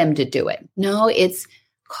get him to do it. No, it's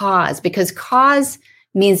cause, because cause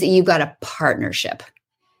means that you've got a partnership.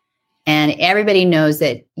 And everybody knows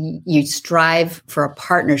that you strive for a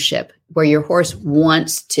partnership where your horse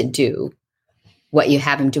wants to do what you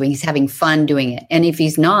have him doing. He's having fun doing it. And if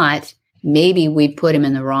he's not, maybe we put him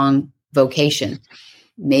in the wrong vocation.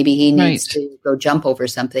 Maybe he needs to go jump over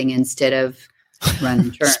something instead of run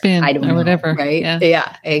and turn. Spin, I don't know, whatever. Right?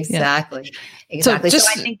 Yeah, exactly. Yeah. Exactly. So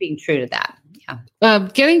I think being true to that. Yeah.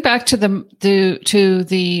 Getting back to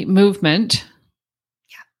the movement.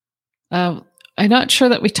 Yeah. I'm not sure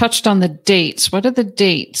that we touched on the dates. What are the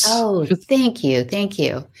dates? Oh, thank you.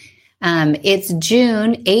 It's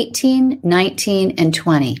June 18, 19, and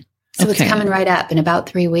 20. So It's coming right up in about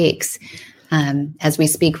 3 weeks as we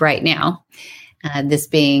speak right now. This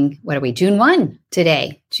being, what are we, June 1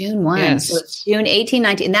 today? June 1. Yes. So it's June 18,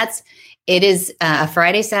 19. And it is a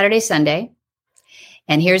Friday, Saturday, Sunday.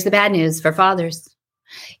 And here's the bad news for fathers.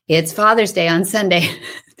 It's Father's Day on Sunday.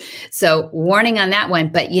 So warning on that one.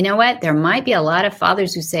 But you know what? There might be a lot of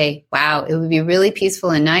fathers who say, wow, it would be really peaceful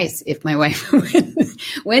and nice if my wife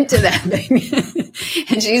went to that thing.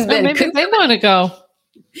 And she's been. Maybe they want to go.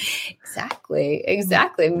 Exactly.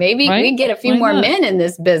 Maybe we get a few more men in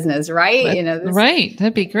this business, right? Right.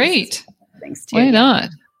 That'd be great. Thanks to Why not?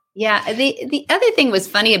 Yeah. The other thing was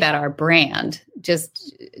funny about our brand,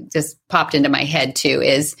 just popped into my head too,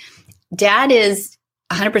 is Dad is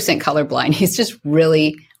 100% colorblind. He's just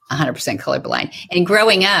really 100% colorblind. And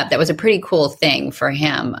growing up, that was a pretty cool thing for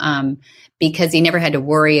him because he never had to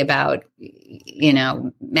worry about,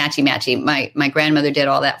 matchy. My grandmother did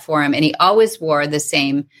all that for him. And he always wore the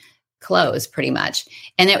same clothes pretty much.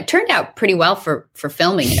 And it turned out pretty well for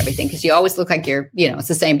filming and everything because you always look like you're, it's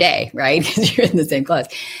the same day, right? Because you're in the same clothes.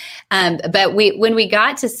 But when we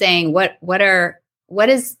got to saying what's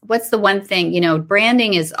the one thing,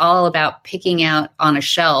 branding is all about picking out on a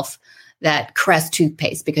shelf that Crest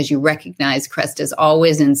toothpaste because you recognize Crest is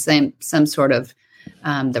always in some sort of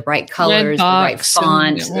the right colors, the right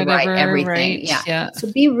font, the right everything. Right. Yeah.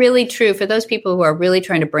 So be really true for those people who are really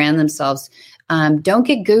trying to brand themselves. Don't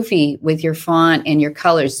get goofy with your font and your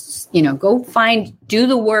colors. Go do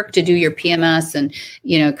the work to do your PMS and,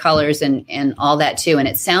 colors and all that too. And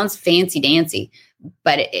it sounds fancy dancy,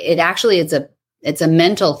 but it actually it's a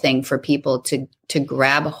mental thing for people to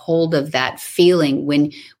grab a hold of that feeling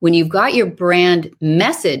when you've got your brand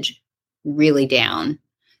message really down,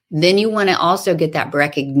 then you want to also get that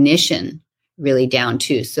recognition really down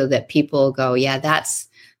too, so that people go, yeah, that's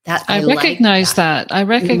that. I recognize that. I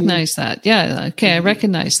recognize that. Yeah. Okay. I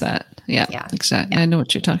recognize that. Yeah. Exactly. Yeah. I know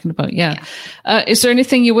what you're talking about. Yeah. Is there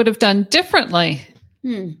anything you would have done differently?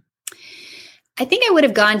 I think I would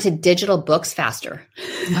have gone to digital books faster.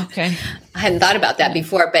 Okay. I hadn't thought about that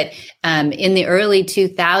before, but in the early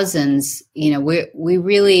 2000s, we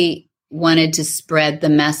really wanted to spread the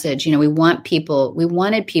message. We wanted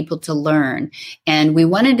people to learn, and we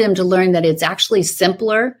wanted them to learn that it's actually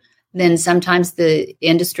simpler than sometimes the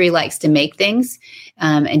industry likes to make things,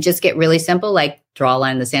 and just get really simple, like draw a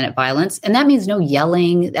line in the sand at violence. And that means no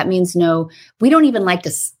yelling. That means we don't even like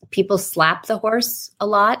people slap the horse a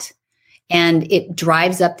lot. And it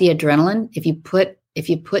drives up the adrenaline. If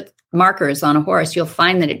you put markers on a horse, you'll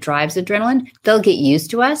find that it drives adrenaline. They'll get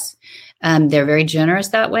used to us. They're very generous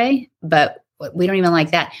that way, but we don't even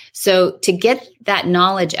like that. So to get that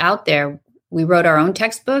knowledge out there, we wrote our own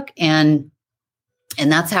textbook, and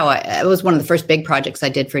that's how it was one of the first big projects I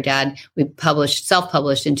did for Dad. We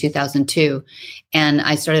self-published in 2002, and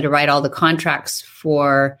I started to write all the contracts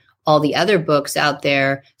for all the other books out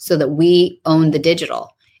there so that we owned the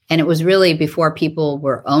digital. And it was really before people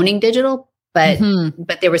were owning digital, but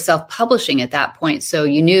they were self-publishing at that point. So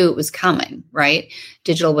you knew it was coming, right?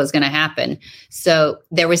 Digital was going to happen. So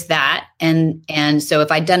there was that. And so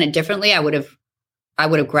if I'd done it differently, I would have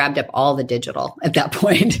grabbed up all the digital at that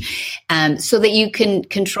point, so that you can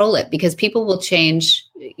control it, because people will change,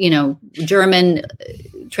 German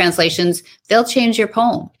translations, they'll change your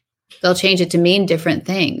poem. They'll change it to mean different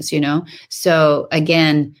things, So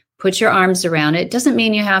again, put your arms around it. Doesn't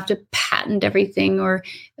mean you have to patent everything or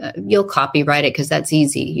you'll copyright it because that's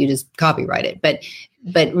easy. You just copyright it. But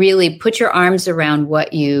really put your arms around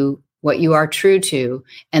what you are true to,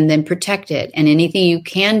 and then protect it. And anything you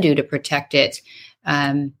can do to protect it,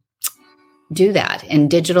 do that.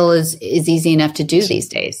 And digital is easy enough to do these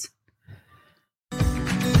days.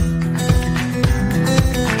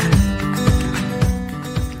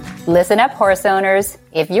 Listen up, horse owners.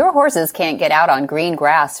 If your horses can't get out on green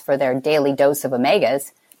grass for their daily dose of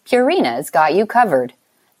omegas, Purina's got you covered.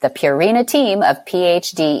 The Purina team of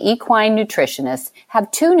PhD equine nutritionists have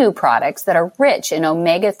 2 new products that are rich in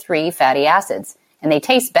omega-3 fatty acids, and they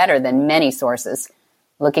taste better than many sources.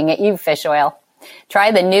 Looking at you, fish oil.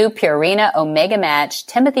 Try the new Purina Omega Match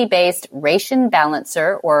Timothy-based Ration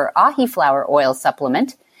Balancer or ahi flower oil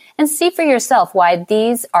supplement, and see for yourself why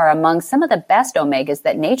these are among some of the best omegas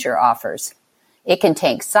that nature offers. It can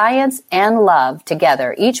take science and love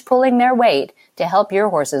together, each pulling their weight to help your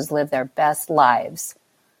horses live their best lives.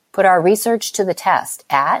 Put our research to the test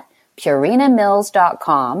at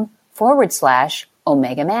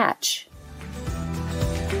purinamills.com/omega match.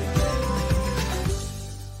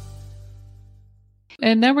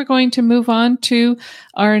 And now we're going to move on to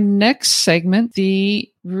our next segment,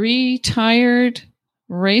 the Retired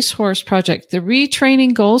Racehorse Project, the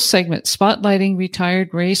Retraining Goals segment, spotlighting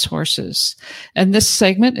retired racehorses. And this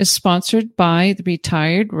segment is sponsored by the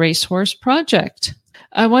Retired Racehorse Project.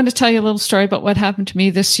 I want to tell you a little story about what happened to me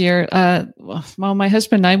this year. Well, my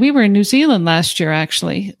husband and I, we were in New Zealand last year,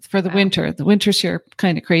 actually, for the winter. The winters here are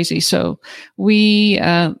kind of crazy. So we,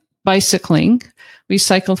 bicycling, we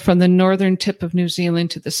cycled from the northern tip of New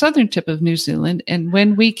Zealand to the southern tip of New Zealand. And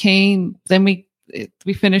when we came, then we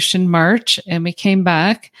finished in March and we came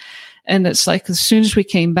back. And it's like, as soon as we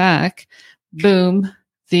came back, boom,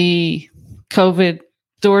 the COVID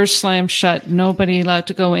doors slammed shut, nobody allowed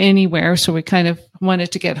to go anywhere. So we kind of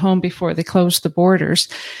wanted to get home before they closed the borders.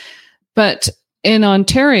 But in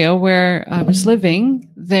Ontario, where I was living,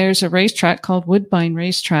 there's a racetrack called Woodbine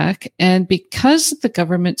Racetrack. And because of the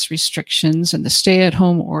government's restrictions and the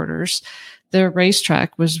stay-at-home orders, the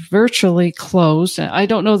racetrack was virtually closed. I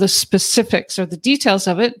don't know the specifics or the details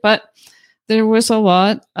of it, but there was a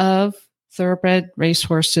lot of thoroughbred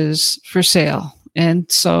racehorses for sale.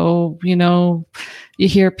 And so, you know, you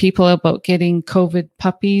hear people about getting COVID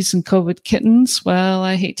puppies and COVID kittens. Well,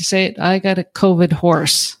 I hate to say it, I got a COVID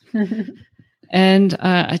horse. And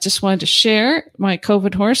I just wanted to share my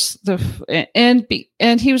COVID horse. And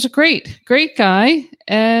he was a great guy.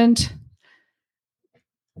 And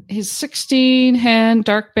his 16-hand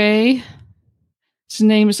dark bay, his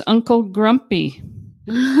name is Uncle Grumpy.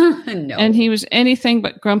 No. And he was anything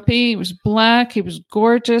but grumpy. He was black. He was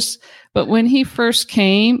gorgeous. But when he first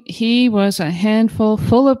came, he was a handful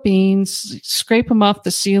full of beans, scrape him off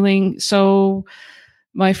the ceiling. So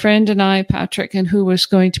my friend and I, Patrick, and who was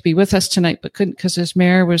going to be with us tonight, but couldn't because his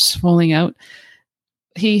mare was falling out,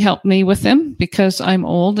 he helped me with him because I'm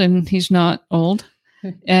old and he's not old.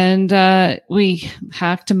 And we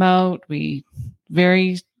hacked him out. We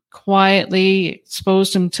very quietly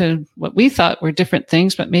exposed him to what we thought were different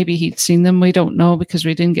things, but maybe he'd seen them. We don't know because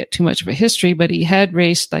we didn't get too much of a history, but he had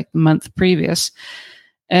raced like the month previous,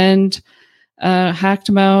 and hacked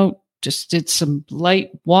him out, just did some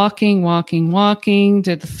light walking,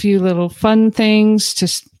 did a few little fun things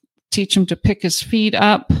to teach him to pick his feet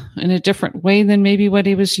up in a different way than maybe what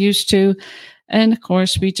he was used to. And of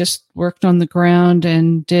course, we just worked on the ground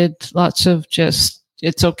and did lots of just,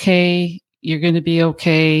 it's okay, you're going to be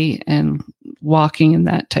okay, and walking and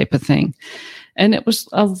that type of thing. And it was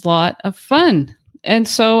a lot of fun. And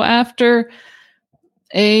so after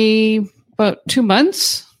about 2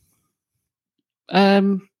 months, a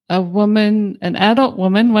woman, an adult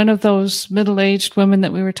woman, one of those middle-aged women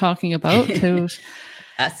that we were talking about, who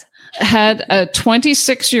had a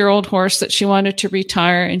 26-year-old horse that she wanted to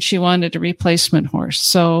retire, and she wanted a replacement horse.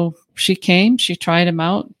 So she came, she tried him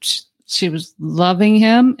out. She was loving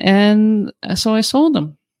him, and so I sold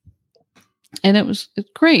him. And it's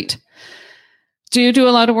great. Do you do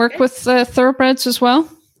a lot of work with thoroughbreds as well?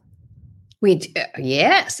 We do,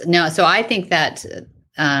 yes. No, so I think that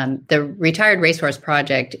the Retired Racehorse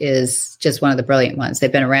Project is just one of the brilliant ones.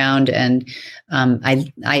 They've been around, and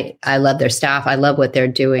I love their staff. I love what they're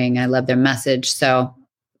doing. I love their message. So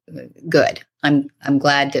good. I'm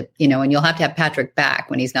glad to, and you'll have to have Patrick back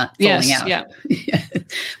when he's not falling out. Yeah.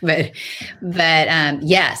 but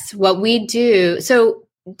yes, what we do. So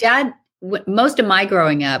Dad, most of my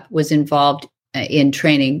growing up was involved in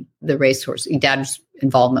training the racehorse. Dad's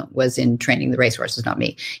involvement was in training the racehorses, not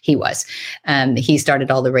me. He was. He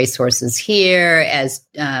started all the racehorses here as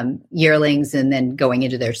yearlings, and then going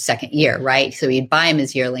into their second year, right? So he'd buy them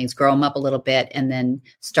as yearlings, grow them up a little bit, and then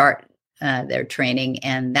start their training.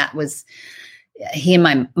 And that was he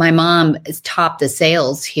and my mom topped the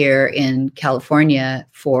sales here in California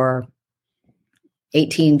for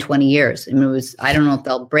 18, 20 years. I mean, I don't know if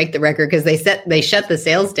they'll break the record because they shut the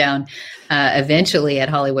sales down eventually at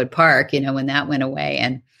Hollywood Park, when that went away.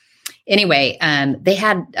 And anyway, they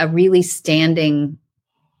had a really standing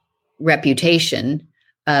reputation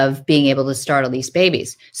of being able to start all these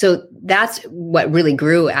babies. So that's what really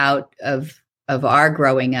grew out of our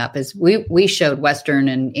growing up, is we showed Western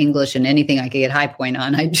and English and anything I could get High Point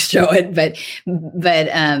on, I'd show it. But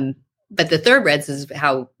the thoroughbreds is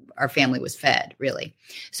how our family was fed, really.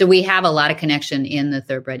 So we have a lot of connection in the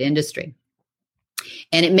thoroughbred industry.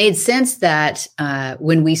 And it made sense that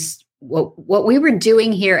when what we were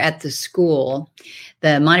doing here at the school,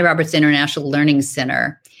 the Monty Roberts International Learning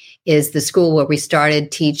Center, is the school where we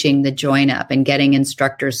started teaching the join up and getting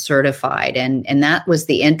instructors certified. And that was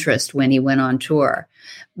the interest when he went on tour.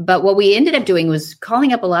 But what we ended up doing was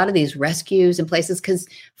calling up a lot of these rescues and places because,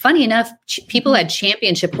 funny enough, people had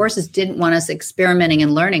championship horses didn't want us experimenting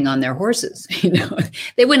and learning on their horses.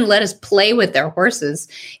 They wouldn't let us play with their horses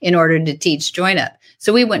in order to teach join up.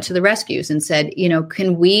 So we went to the rescues and said,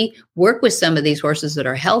 can we work with some of these horses that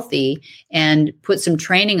are healthy and put some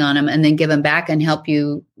training on them and then give them back and help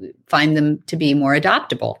you find them to be more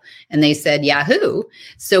adoptable? And they said, Yahoo.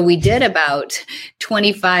 So we did about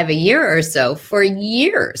 25 a year or so for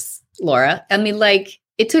years, Laura. I mean,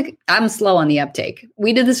 I'm slow on the uptake.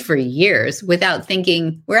 We did this for years without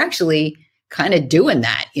thinking we're actually kind of doing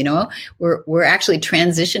that. We're actually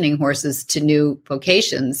transitioning horses to new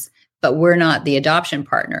vocations, but we're not the adoption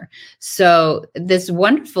partner. So this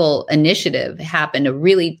wonderful initiative happened, a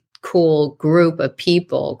really cool group of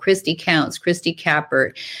people, Christy Counts, Christy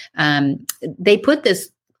Cappert. They put this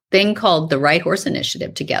thing called the Right Horse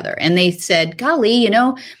Initiative together. And they said, golly,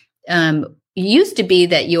 it used to be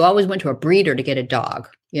that you always went to a breeder to get a dog,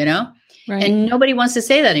 Right. And nobody wants to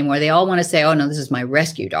say that anymore. They all want to say, oh, no, this is my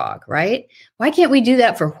rescue dog, right? Why can't we do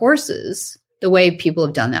that for horses the way people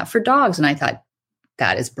have done that for dogs? And I thought,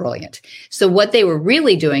 that is brilliant. So what they were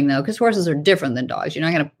really doing, though, because horses are different than dogs, you're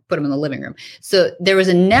not going to put them in the living room. So there was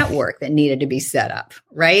a network that needed to be set up,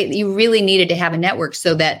 right? You really needed to have a network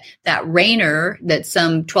so that reiner that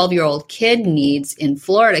some 12-year-old kid needs in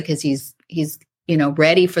Florida, because he's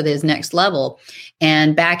ready for his next level.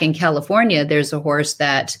 And back in California, there's a horse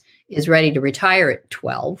that is ready to retire at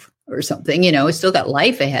 12 or something. He's still got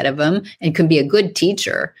life ahead of him and can be a good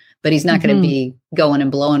teacher, but he's not going to be going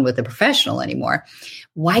and blowing with a professional anymore.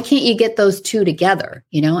 Why can't you get those two together?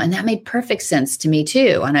 And that made perfect sense to me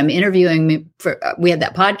too. And I'm interviewing we had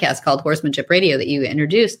that podcast called Horsemanship Radio that you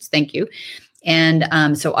introduced. Thank you.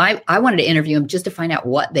 And so I wanted to interview them just to find out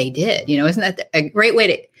what they did. Isn't that a great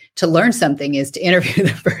way to learn something, is to interview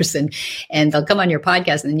the person, and they'll come on your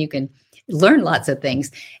podcast and then you can learn lots of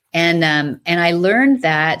things. And I learned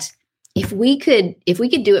that if we could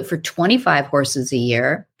do it for 25 horses a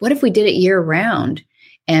year, what if we did it year round?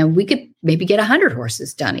 And we could maybe get 100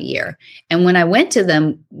 horses done a year. And when I went to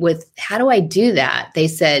them with, how do I do that? They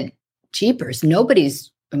said, jeepers,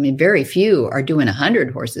 very few are doing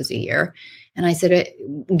 100 horses a year. And I said,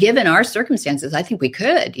 given our circumstances, I think we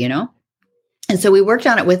could, And so we worked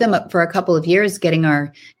on it with them for a couple of years, getting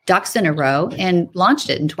our ducks in a row, and launched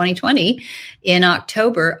it in 2020 in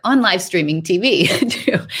October on live streaming TV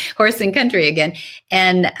to Horse and Country again.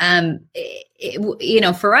 And,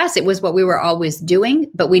 for us, it was what we were always doing,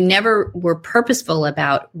 but we never were purposeful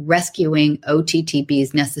about rescuing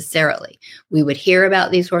OTTBs necessarily. We would hear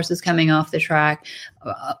about these horses coming off the track.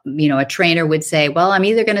 A trainer would say, well, I'm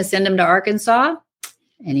either going to send them to Arkansas,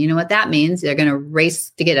 and you know what that means? They're going to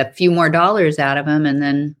race to get a few more dollars out of them. And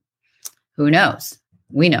then who knows?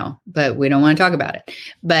 We know, but we don't want to talk about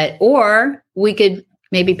it. Or we could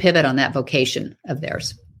maybe pivot on that vocation of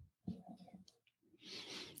theirs.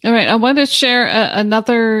 All right. I want to share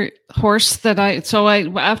another horse that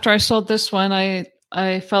after I sold this one,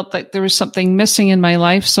 I felt like there was something missing in my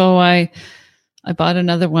life. So I bought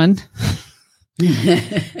another one.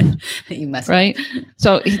 You must, right?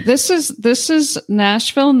 So this is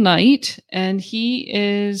Nashville Knight, and he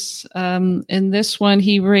is in this one.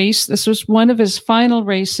 This was one of his final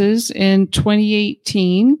races in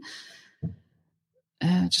 2018.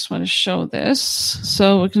 I just want to show this.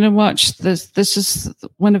 So we're going to watch this. This is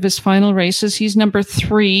one of his final races. He's number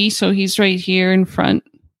 3, so he's right here in front.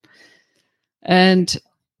 And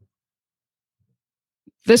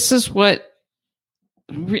this is what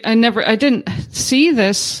I didn't see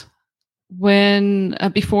this when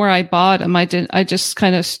before I bought him. I just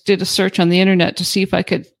kind of did a search on the internet to see if I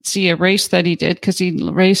could see a race that he did, because he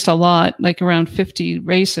raced a lot, like around 50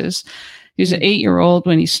 races. He was an 8-year-old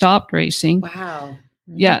when he stopped racing. Wow.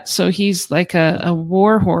 Yeah. So he's like a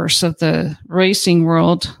war horse of the racing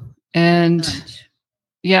world. And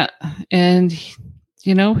yeah. And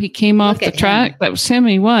he came off the track. That was him.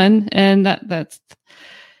 He won. And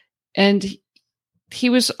he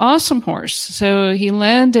was awesome horse. So he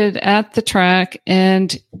landed at the track,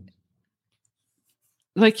 and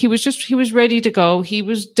like he was ready to go. He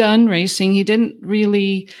was done racing. He didn't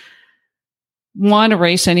really want to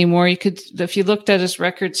race anymore. If you looked at his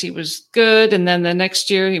records, he was good. And then the next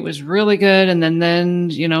year he was really good. And then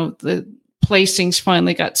the placings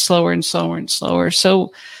finally got slower and slower and slower.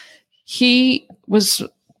 So he was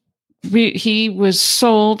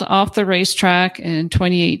sold off the racetrack in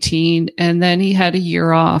 2018, and then he had a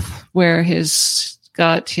year off where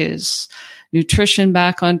got his nutrition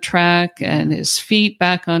back on track and his feet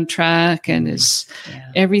back on track and his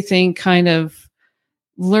everything kind of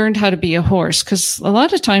learned how to be a horse. Because a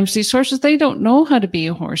lot of times these horses, they don't know how to be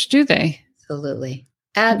a horse, do they? Absolutely.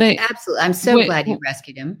 Absolutely. I'm so glad you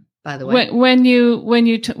rescued him, by the way. When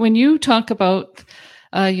you talk about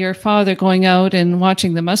your father going out and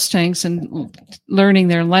watching the Mustangs and learning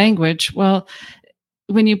their language, well,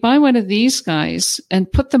 when you buy one of these guys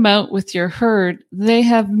and put them out with your herd, they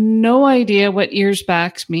have no idea what ears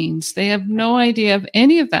back means. They have no idea of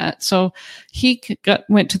any of that. So he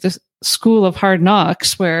went to the school of hard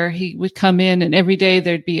knocks where he would come in and every day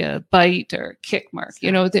there'd be a bite or a kick mark,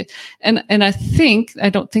 and I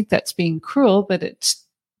don't think that's being cruel, but it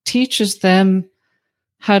teaches them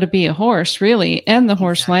how to be a horse, really, and the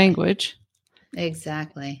horse language.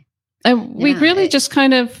 Exactly. And we really just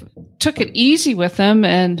kind of took it easy with them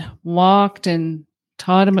and walked and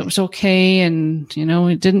taught him it was okay. And,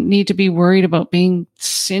 we didn't need to be worried about being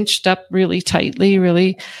cinched up really tightly,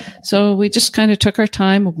 really. So we just kind of took our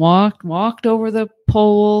time, walked over the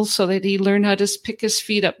poles so that he learned how to pick his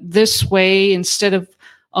feet up this way instead of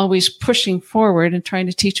always pushing forward and trying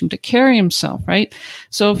to teach him to carry himself, right?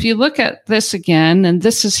 So if you look at this again, and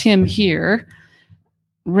this is him here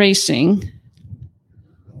racing,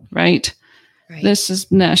 right? This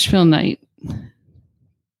is Nashville Night.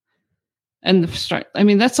 And the start. I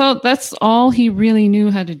mean, that's all he really knew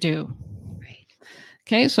how to do. Right.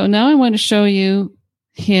 Okay, so now I want to show you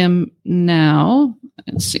him now.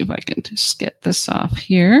 Let's see if I can just get this off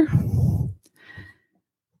here.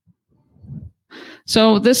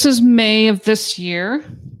 So this is May of this year.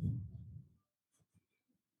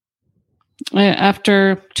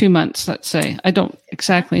 After 2 months, let's say. I don't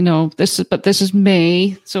exactly know. This is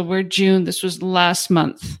May. So we're June. This was last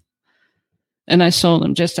month. And I sold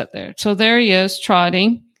him just up there. So there he is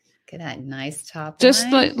trotting. Look at that nice top just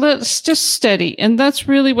line. Let's just steady. And that's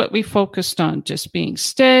really what we focused on. Just being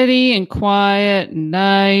steady and quiet and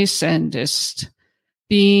nice and just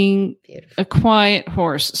being a quiet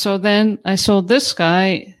horse. So then I sold this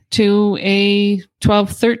guy to a 12,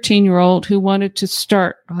 13-year-old who wanted to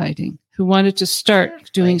start riding, who wanted to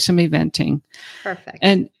start doing some eventing. Perfect.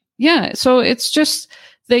 And so it's just,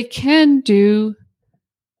 they can do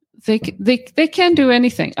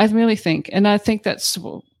anything, I really think. And I think that's,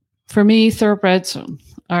 for me, thoroughbreds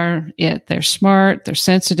are it. They're smart, they're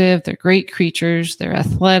sensitive, they're great creatures, they're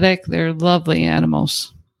athletic, they're lovely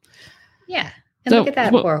animals. Yeah. And look at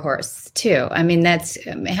that poor horse, too. I mean, that's,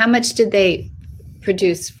 how much did they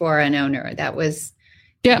produce for an owner? That was,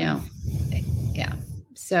 yeah.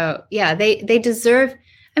 So, they deserve,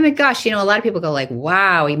 I mean, gosh, a lot of people go like,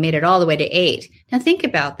 wow, he made it all the way to 8. Now think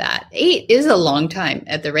about that. 8 is a long time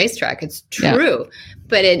at the racetrack. It's true. Yeah.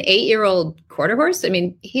 But an 8-year-old quarter horse, I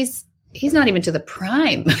mean, he's not even to the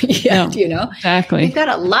prime yet, Exactly. He's got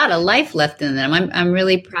a lot of life left in them. I'm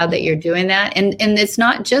really proud that you're doing that. And it's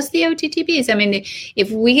not just the OTTBs. I mean,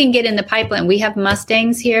 if we can get in the pipeline, we have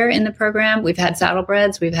Mustangs here in the program. We've had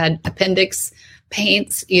saddlebreds. We've had appendix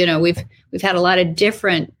paints. We've had a lot of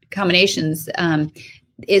different combinations.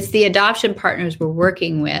 It's the adoption partners we're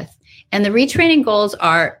working with. And the retraining goals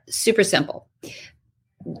are super simple.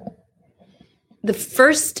 The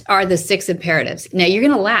first are the 6 imperatives. Now, you're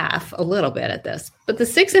going to laugh a little bit at this, but the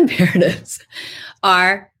 6 imperatives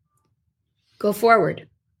are go forward.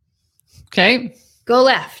 Okay. Go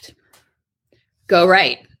left. Go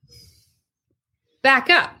right. Back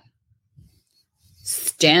up.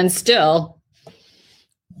 Stand still.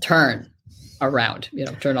 Turn around,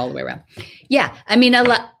 turn all the way around. Yeah. I mean,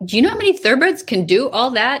 do you know how many thoroughbreds can do all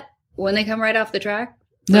that when they come right off the track?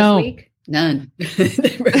 No. Week? None.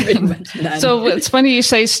 Pretty much none. So it's funny you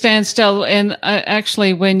say stand still. And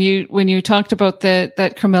actually, when you talked about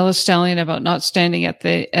that Carmela stallion about not standing at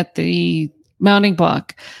the mounting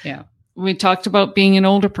block, yeah, we talked about being an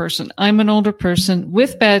older person. I'm an older person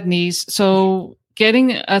with bad knees, so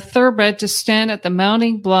getting a thoroughbred to stand at the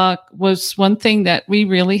mounting block was one thing that we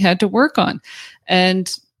really had to work on,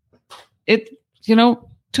 and it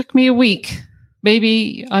took me a week.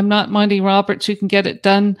 Maybe I'm not Monty Roberts who can get it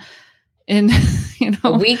done. And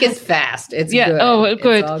a week is fast. It's good. Oh,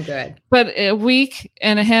 good. It's all good. But a week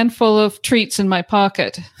and a handful of treats in my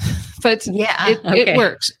pocket. But it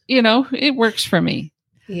works. It works for me.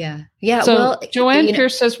 Yeah. Yeah. So well, Joanne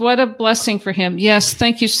Pierce says, what a blessing for him. Yes.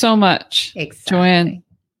 Thank you so much. Exactly. Joanne.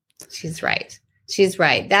 She's right. She's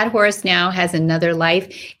right. That horse now has another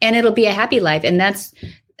life, and it'll be a happy life. And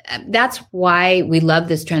that's why we love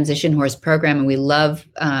this transition horse program, and we love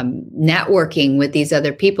networking with these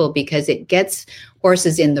other people, because it gets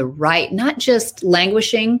horses in the right, not just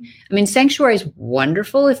languishing. I mean, sanctuary is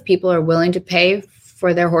wonderful if people are willing to pay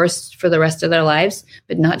for their horse for the rest of their lives,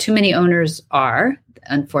 but not too many owners are, the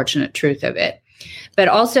unfortunate truth of it. But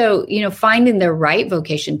also, finding their right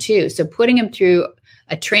vocation too. So putting them through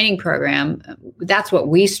a training program, that's what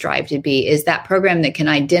we strive to be, is that program that can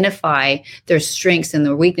identify their strengths and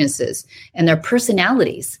their weaknesses and their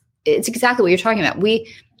personalities. It's exactly what you're talking about.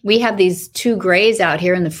 We have these 2 grays out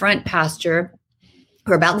here in the front pasture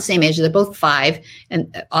who are about the same age. They're both 5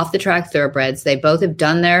 and off the track thoroughbreds. They both have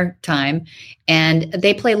done their time and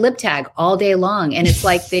they play lip tag all day long. And it's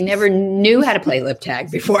like they never knew how to play lip tag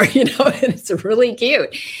before, and it's really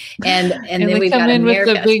cute. And then we come in with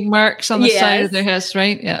the big marks on the side of their heads,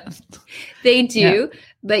 right? Yeah, they do. Yeah.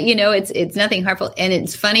 But, it's nothing harmful. And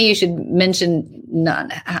it's funny you should mention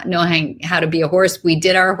not knowing how to be a horse. We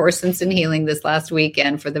did our Horse Sense and Healing this last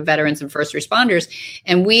weekend for the veterans and first responders.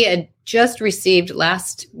 And we had just received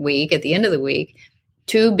last week, at the end of the week,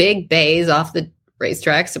 2 big bays off the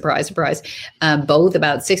racetrack. Surprise, surprise. Both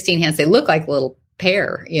about 16 hands. They look like a little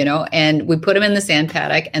pair, and we put them in the sand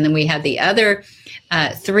paddock. And then we had the other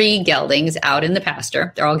 3 geldings out in the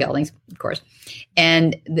pasture. They're all geldings, of course.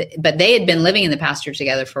 But they had been living in the pasture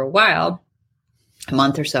together for a while, a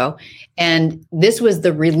month or so. And this was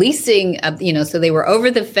the releasing of, so they were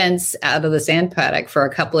over the fence out of the sand paddock for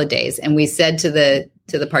a couple of days. And we said to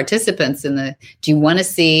the participants do you want to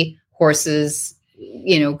see horses,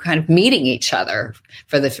 kind of meeting each other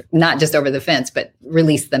not just over the fence, but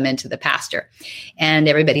release them into the pasture. And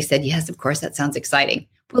everybody said, yes, of course, that sounds exciting.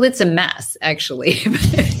 Well, it's a mess, actually.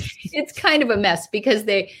 It's kind of a mess because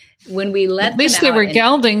when we let them out. At least they were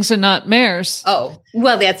geldings and not mares. Oh,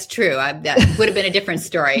 well, that's true. That would have been a different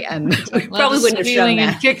story. We probably wouldn't have shown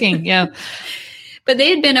that. And kicking, yeah. But they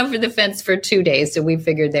had been over the fence for 2 days, so we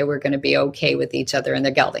figured they were going to be okay with each other and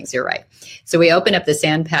the geldings. You're right. So we opened up the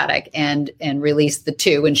sand paddock and released the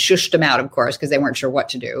 2 and shushed them out, of course, because they weren't sure what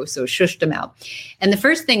to do. So shushed them out. And the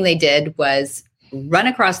first thing they did was run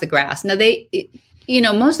across the grass.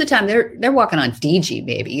 Now most of the time they're walking on DG,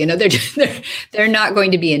 maybe, they're not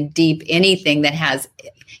going to be in deep anything that has,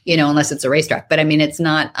 unless it's a racetrack. But I mean, it's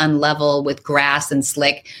not unlevel with grass and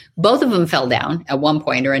slick. Both of them fell down at one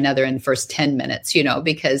point or another in the first 10 minutes,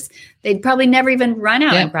 because they'd probably never even run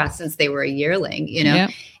out in grass since they were a yearling, Yeah.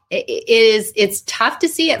 It's tough to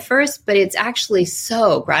see at first, but it's actually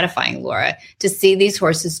so gratifying, Laura, to see these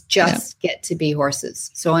horses just get to be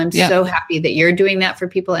horses. So I'm so happy that you're doing that for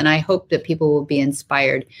people. And I hope that people will be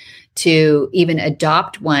inspired to even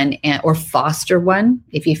adopt one or foster one.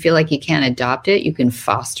 If you feel like you can't adopt it, you can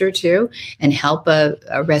foster too and help a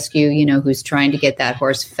rescue, who's trying to get that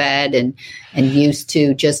horse fed and used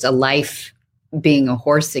to just a life being a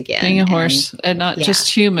horse again. Being a horse and not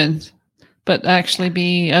just human, but actually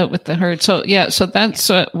be out with the herd. So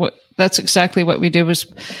that's exactly what we did,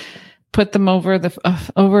 was put them over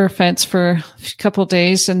a fence for a couple of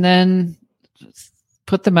days and then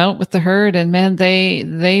put them out with the herd. And man,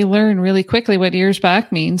 they learn really quickly what ears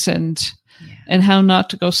back means and how not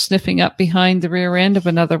to go sniffing up behind the rear end of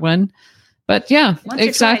another one. But once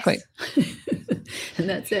exactly. And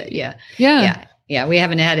that's it. Yeah, we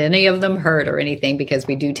haven't had any of them hurt or anything because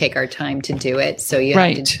we do take our time to do it. So you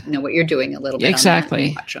have to know what you're doing a little bit.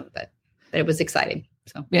 Exactly. Watch them, but it was exciting.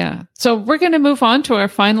 So we're going to move on to our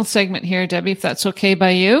final segment here, Debbie, if that's okay by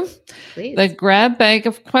you. Please. The grab bag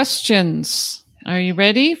of questions. Are you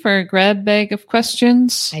ready for a grab bag of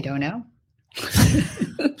questions? I don't know.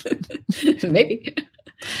 Maybe.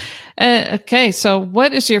 Okay, so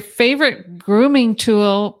what is your favorite grooming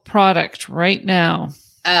tool product right now?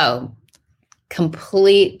 Oh,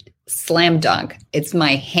 complete slam dunk. It's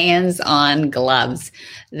my hands-on gloves.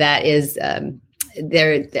 That is,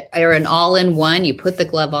 they're an all-in-one. You put the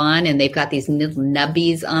glove on and they've got these little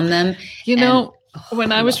nubbies on them.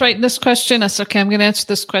 When I was writing this question, I said, okay, I'm going to answer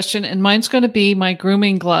this question, and mine's going to be my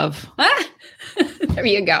grooming glove. There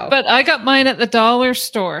you go. But I got mine at the dollar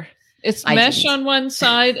store. It's mesh on one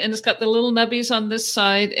side, and it's got the little nubbies on this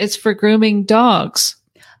side. It's for grooming dogs.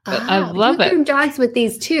 But I love it. Groom dogs with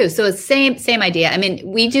these too. So it's same idea. I mean,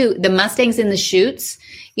 we do the Mustangs in the chutes,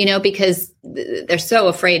 because they're so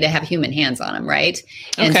afraid to have human hands on them, right?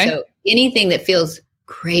 And so anything that feels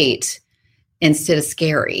great instead of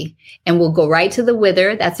scary, and we'll go right to the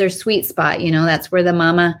wither. That's their sweet spot. That's where the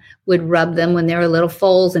mama would rub them when they were little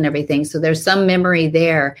foals and everything. So there's some memory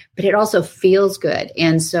there, but it also feels good.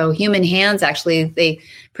 And so human hands, actually,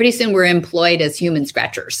 pretty soon we're employed as human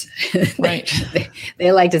scratchers. Right.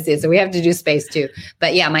 they like to see it. So we have to do space too.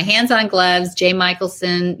 But yeah, my hands-on gloves, J.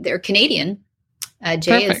 Michelson, they're Canadian.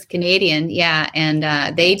 Jay is Canadian. Yeah.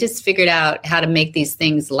 And they just figured out how to make these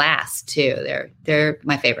things last too. They're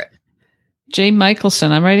my favorite. J.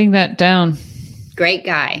 Michelson. I'm writing that down. Great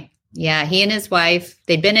guy. Yeah, he and his wife,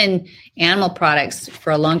 they'd been in animal products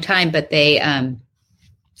for a long time, but they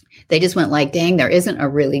just went like, dang, there isn't a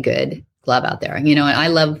really good glove out there. And I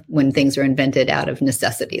love when things are invented out of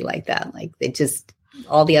necessity like that. Like they just,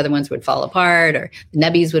 all the other ones would fall apart or the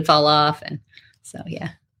nubbies would fall off. And so,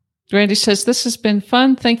 yeah. Randy says, this has been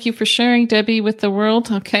fun. Thank you for sharing, Debbie, with the world.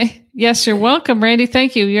 Okay. Yes, you're welcome, Randy.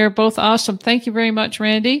 Thank you. You're both awesome. Thank you very much,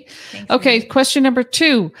 Randy. Thanks, okay. Randy. Question number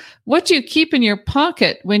 2. What do you keep in your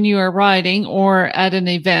pocket when you are riding or at an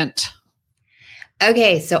event?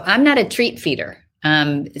 Okay. So I'm not a treat feeder.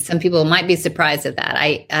 Some people might be surprised at that.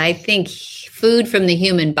 I think food from the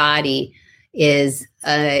human body is,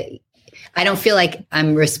 I don't feel like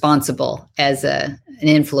I'm responsible as an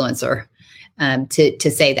influencer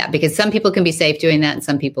to say that, because some people can be safe doing that and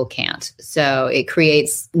some people can't. So it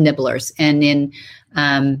creates nibblers. And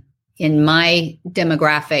in my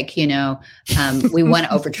demographic, we want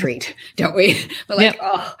to overtreat, don't we? We're like,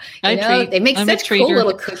 they make such cool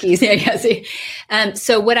little cookies. Yeah, see?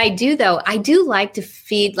 So what I do though, I do like to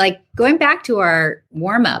feed, like going back to our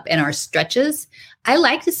warm up and our stretches, I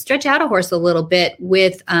like to stretch out a horse a little bit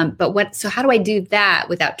with, so how do I do that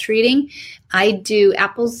without treating? I do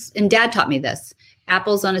apples, and Dad taught me this,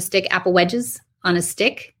 apples on a stick, apple wedges on a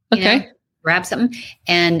stick, grab something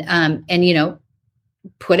and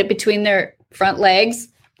put it between their front legs,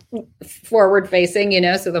 forward facing,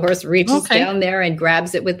 so the horse reaches down there and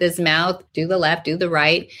grabs it with his mouth, do the left, do the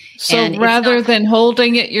right. So rather than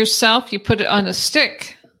holding it yourself, you put it on a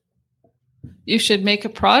stick. You should make a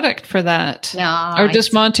product for that. No. Or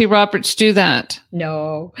does Monty Roberts do that?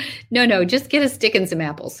 No. Just get a stick and some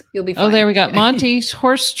apples. You'll be fine. Oh, there we go. Monty's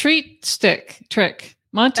horse treat stick trick.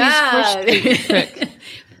 Monty's horse treat trick.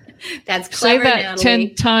 That's clever, Say that Natalie.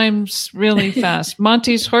 10 times really fast.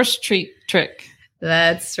 Monty's horse treat trick.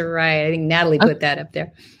 That's right. I think Natalie put that up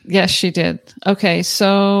there. Yes, she did. Okay.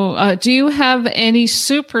 So do you have any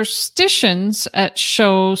superstitions at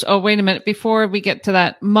shows? Oh, wait a minute. Before we get to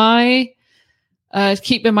that,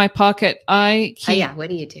 keep in my pocket. I keep what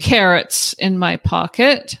do you do? Carrots in my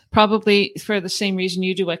pocket, probably for the same reason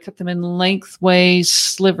you do. I cut them in lengthways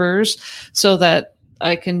slivers so that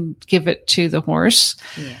I can give it to the horse.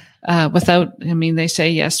 Yeah. They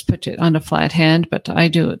say, yes, put it on a flat hand, but I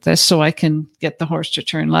do it this so I can get the horse to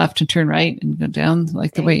turn left and turn right and go down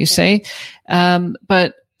like the way you say.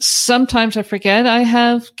 But sometimes I forget I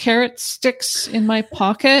have carrot sticks in my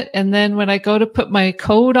pocket. And then when I go to put my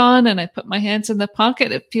coat on and I put my hands in the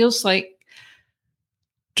pocket, it feels like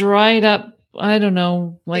dried up, I don't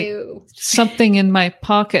know, like something in my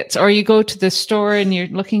pockets. Or you go to the store and you're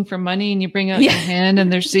looking for money and you bring out your hand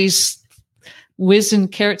and there's these whizzing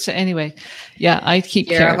carrots. Anyway, I keep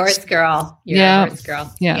You're carrots. a horse girl. You're a horse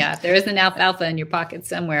girl. Yeah. If there isn't alfalfa in your pocket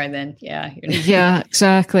somewhere, then Yeah,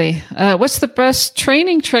 exactly. What's the best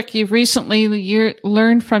training trick you've recently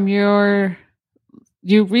learned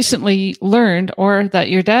or that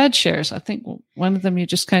your dad shares? I think one of them you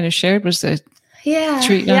just kind of shared was the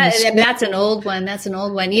treat. That's an old one.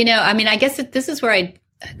 I guess this is where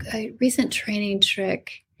a recent training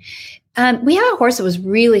trick. We had a horse that was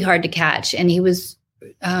really hard to catch, and he was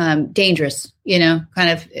dangerous, kind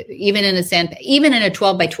of even in a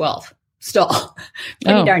 12 by 12 stall,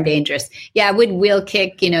 pretty darn dangerous. Yeah, would wheel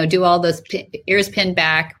kick, do all those ears pinned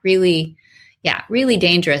back, really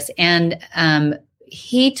dangerous. And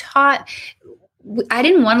he taught. I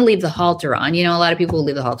didn't want to leave the halter on. A lot of people will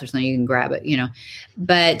leave the halter so you can grab it,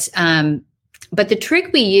 But the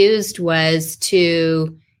trick we used was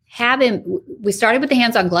to have him. We started with the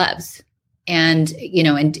hands-on gloves, and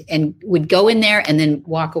would go in there and then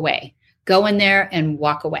walk away. Go in there and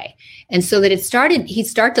walk away, and so that he'd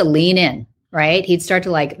start to lean in. Right? He'd start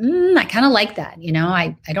to like, I kind of like that.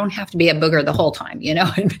 I don't have to be a booger the whole time.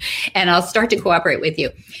 And I'll start to cooperate with you.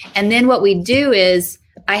 And then what we do is,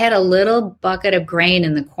 I had a little bucket of grain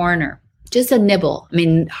in the corner, just a nibble.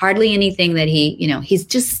 Hardly anything that he's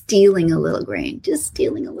just stealing a little grain,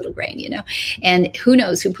 and who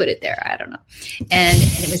knows who put it there? I don't know. And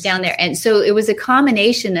it was down there. And so it was a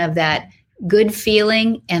combination of that good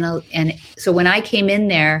feeling. And so when I came in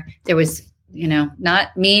there was,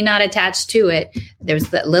 not attached to it. There was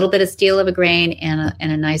that little bit of steal of a grain and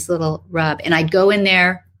a nice little rub. And I'd go in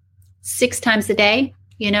there 6 times a day,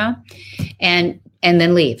 and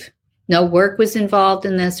then leave. No work was involved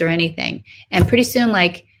in this or anything. And pretty soon,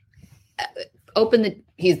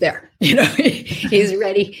 he's there. He's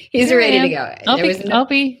ready. He's ready to go.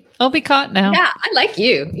 I'll be caught now. Yeah, I like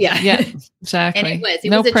you. Yeah. Yeah, exactly. And it was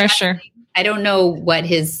no a pressure. I don't know what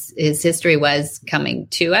his history was coming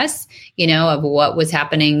to us, of what was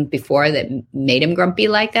happening before that made him grumpy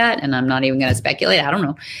like that. And I'm not even going to speculate. I don't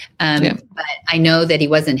know. But I know that he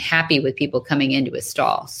wasn't happy with people coming into his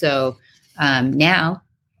stall. So now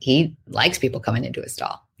he likes people coming into his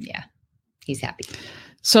stall. Yeah, he's happy.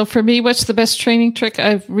 So for me, what's the best training trick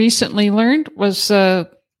I've recently learned was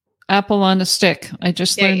apple on a stick. I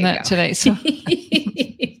just learned that today. So.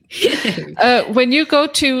 When you go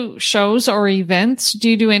to shows or events, do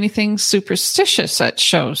you do anything superstitious at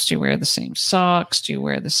shows? Do you wear the same socks? Do you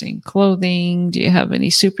wear the same clothing? Do you have any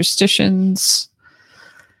superstitions?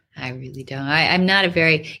 I really don't. I'm not a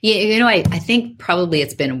very, I think probably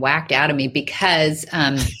it's been whacked out of me because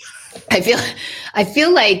I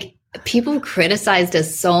feel like people criticized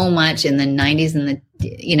us so much in the 90s and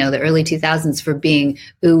the early 2000s for being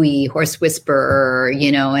ooey, horse whisperer,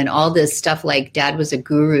 and all this stuff like Dad was a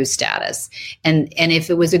guru status. And if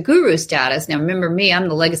it was a guru status, now remember me, I'm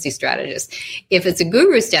the legacy strategist. If it's a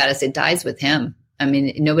guru status, it dies with him. I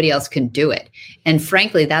mean, nobody else can do it. And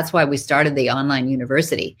frankly, that's why we started the online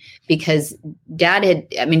university, because Dad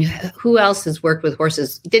who else has worked with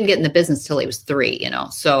horses? Didn't get in the business till he was 3,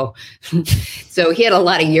 so he had a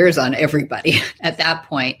lot of years on everybody at that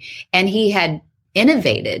point. And he had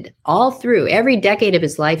innovated all through every decade of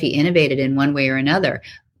his life. He innovated in one way or another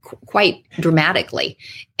quite dramatically.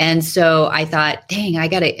 And so I thought, dang, I've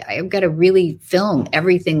got to really film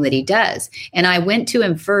everything that he does. And I went to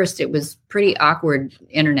him first. It was pretty awkward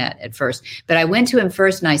internet at first, but I went to him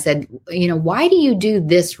first and I said, why do you do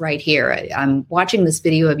this right here? I'm watching this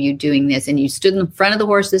video of you doing this and you stood in front of the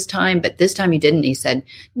horse this time, but this time you didn't. He said,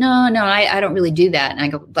 no, I don't really do that. And I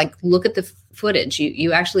go, look at the footage.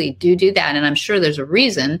 You actually do that. And I'm sure there's a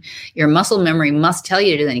reason. Your muscle memory must tell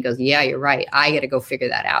you to do that. And he goes, yeah, you're right. I got to go figure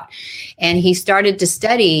that out. And he started to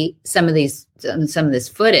study some of this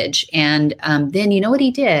footage. And then you know what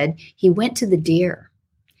he did? He went to the deer.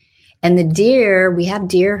 And the deer, we have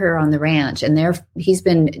deer here on the ranch, and he's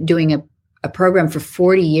been doing a program for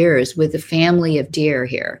 40 years with a family of deer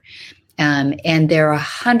here. And they're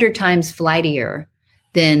 100 times flightier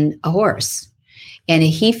than a horse. And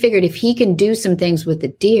he figured if he can do some things with the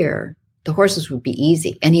deer, the horses would be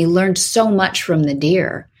easy. And he learned so much from the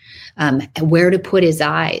deer. Where to put his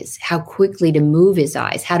eyes, how quickly to move his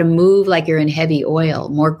eyes, how to move like you're in heavy oil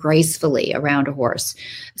more gracefully around a horse,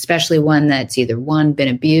 especially one that's either been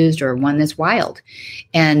abused or one that's wild.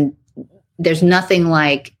 And there's nothing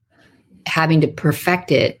like having to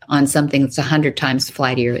perfect it on something that's 100 times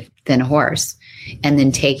flightier than a horse and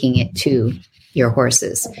then taking it to your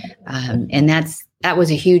horses. And that was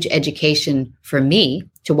a huge education for me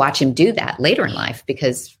to watch him do that later in life,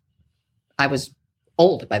 because I was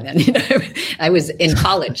old by then. I was in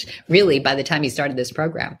college, really, by the time he started this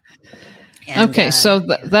program. And, so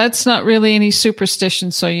that's not really any superstition.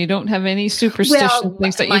 So you don't have any superstition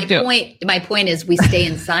things that you do. My point is we stay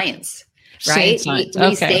in science, right?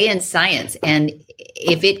 We stay in science. And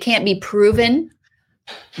if it can't be proven,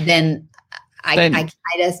 then I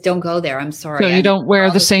just don't go there. I'm sorry. So you don't wear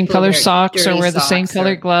the same color socks or wear the same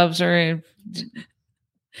color gloves or...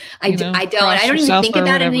 I don't even think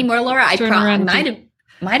about it anymore, Laura. I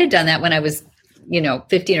might have done that when I was,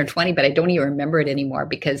 15 or 20, but I don't even remember it anymore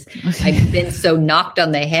because I've been so knocked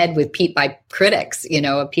on the head by critics,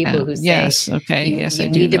 of people who say, yes, okay, you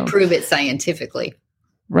need to prove it scientifically.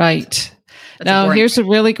 Right. Now, here's a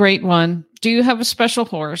really great one. Do you have a special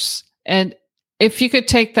horse? And if you could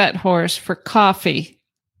take that horse for coffee,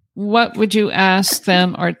 what would you ask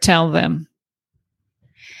them or tell them?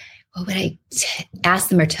 What would I ask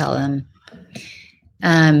them or tell them?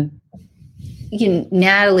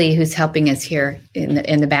 Natalie, who's helping us here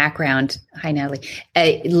in the background. Hi, Natalie.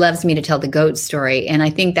 Loves me to tell the goat story, and I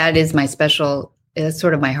think that is my special. It's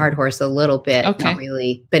sort of my hard horse a little bit, not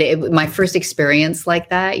really, but my first experience like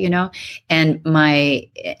that, and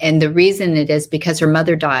the reason it is because her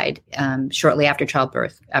mother died shortly after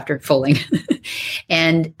childbirth, after foaling,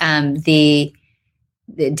 and the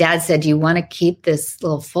dad said, do you want to keep this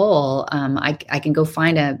little foal? I can go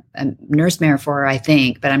find a nurse mare for her, I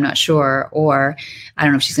think, but I'm not sure. Or I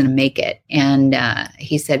don't know if she's going to make it. And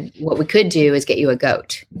he said, what we could do is get you a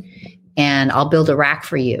goat and I'll build a rack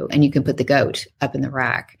for you and you can put the goat up in the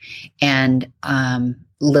rack. And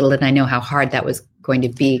little did I know how hard that was going to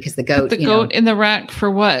be because the goat. Put the goat in the rack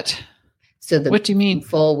for what? So the what do you mean?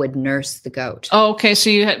 Foal would nurse the goat. Oh, okay. So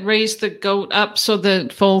you had raised the goat up so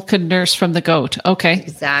the foal could nurse from the goat. Okay.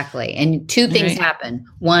 Exactly. And two things happen.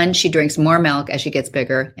 One, she drinks more milk as she gets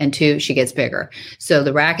bigger. And two, she gets bigger. So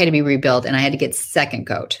the rack had to be rebuilt and I had to get second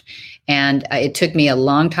goat. And it took me a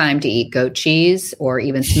long time to eat goat cheese or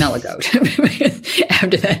even smell a goat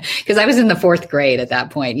after that, because I was in the 4th grade at that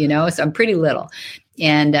point, so I'm pretty little.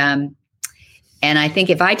 And I think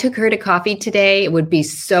if I took her to coffee today, it would be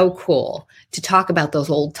so cool to talk about those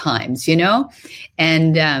old times,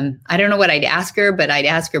 And I don't know what I'd ask her, but I'd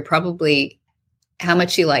ask her probably how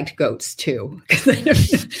much she liked goats too.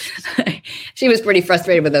 She was pretty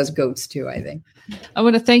frustrated with those goats too, I think. I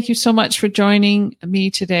want to thank you so much for joining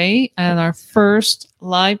me today on our first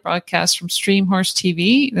live broadcast from Stream Horse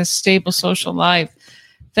TV, the Stable Social Live.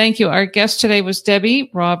 Thank you. Our guest today was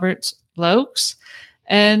Debbie Roberts-Loucks.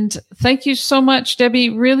 And thank you so much, Debbie.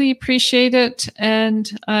 Really appreciate it.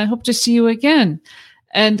 And I hope to see you again.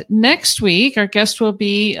 And next week, our guest will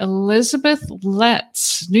be Elizabeth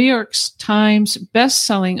Letts, New York Times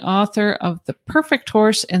bestselling author of The Perfect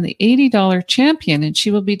Horse and the $80 Champion. And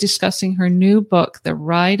she will be discussing her new book, The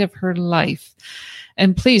Ride of Her Life.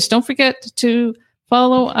 And please don't forget to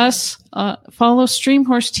follow us, follow Stream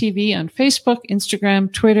Horse TV on Facebook, Instagram,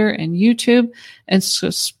 Twitter, and YouTube, and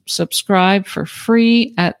subscribe for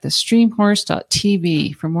free at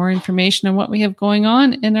thestreamhorse.tv for more information on what we have going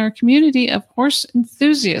on in our community of horse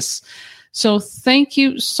enthusiasts. So thank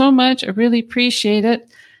you so much. I really appreciate it.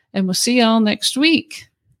 And we'll see you all next week.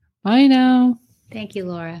 Bye now. Thank you,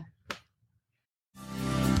 Laura.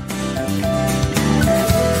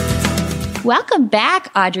 Welcome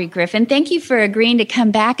back, Audrey Griffin. Thank you for agreeing to come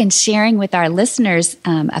back and sharing with our listeners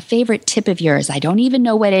a favorite tip of yours. I don't even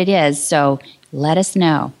know what it is, so let us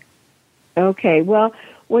know. Okay. Well,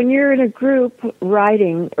 when you're in a group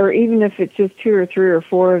riding, or even if it's just 2 or 3 or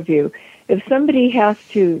 4 of you, if somebody has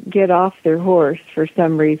to get off their horse for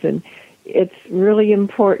some reason, it's really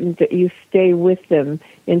important that you stay with them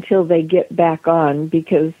until they get back on,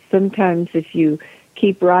 because sometimes if you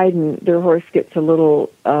keep riding, their horse gets a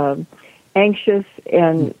little anxious,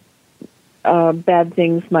 and bad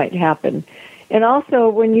things might happen. And also,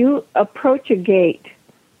 when you approach a gate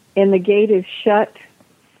and the gate is shut,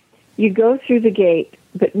 you go through the gate,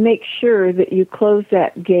 but make sure that you close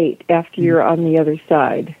that gate after you're on the other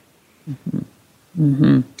side. Mm-hmm.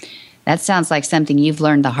 Mm-hmm. That sounds like something you've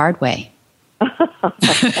learned the hard way.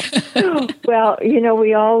 Well,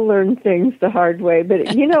 we all learn things the hard way, but,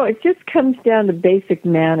 it just comes down to basic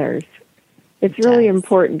manners. It's really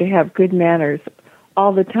important to have good manners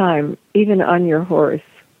all the time, even on your horse.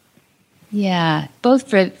 Yeah, both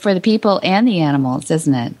for the people and the animals,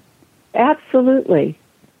 isn't it? Absolutely.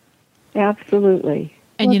 Absolutely.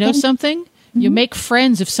 And well, you know something? You make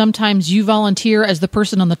friends if sometimes you volunteer as the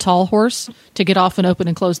person on the tall horse to get off and open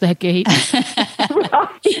and close that gate.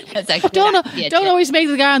 Don't always make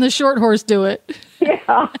the guy on the short horse do it.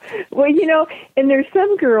 Yeah. Well, and there's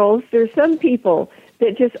some people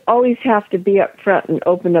that just always have to be up front and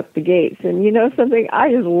open up the gates. And you know something?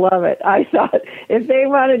 I just love it. I thought if they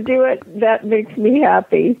want to do it, that makes me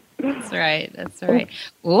happy. That's right.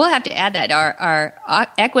 Well, we'll have to add that. Our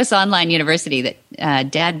Equus Online University,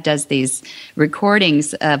 that Dad does these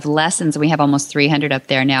recordings of lessons. We have almost 300 up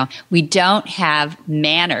there now. We don't have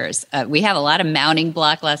manners. We have a lot of mounting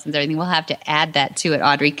block lessons, everything. We'll have to add that to it.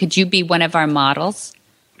 Audrey, could you be one of our models?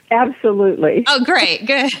 Absolutely. Oh, great.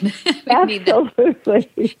 Good.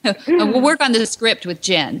 Absolutely. We'll work on the script with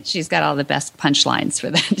Jen. She's got all the best punchlines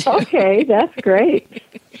for that, too. Okay, that's great.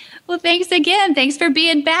 Well, thanks again. Thanks for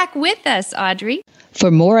being back with us, Audrey.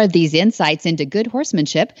 For more of these insights into good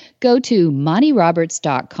horsemanship, go to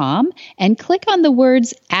MontyRoberts.com and click on the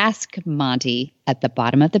words Ask Monty at the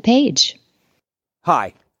bottom of the page.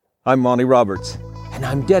 Hi, I'm Monty Roberts, and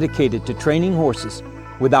I'm dedicated to training horses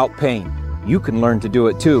without pain. You can learn to do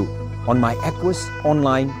it too on my Equus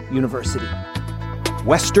Online University.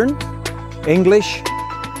 Western, English,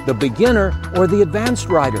 the beginner, or the advanced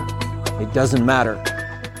rider. It doesn't matter.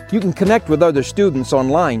 You can connect with other students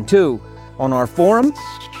online too, on our forum,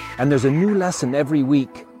 and there's a new lesson every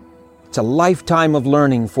week. It's a lifetime of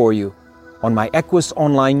learning for you on my Equus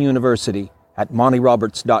Online University at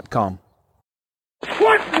MontyRoberts.com.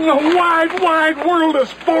 What in the wide world of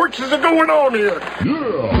sports is going on here?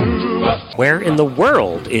 Where in the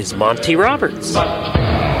world is Monty Roberts?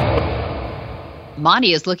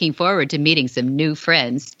 Monty is looking forward to meeting some new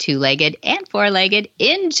friends, two-legged and four-legged,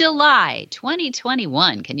 in July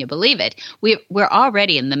 2021. Can you believe it? We're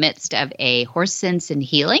already in the midst of a Horse Sense and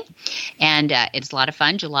Healing, and it's a lot of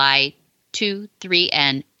fun. July 2, 3,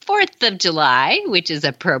 and 4th of July, which is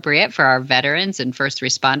appropriate for our veterans and first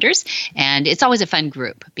responders. And it's always a fun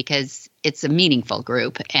group because it's a meaningful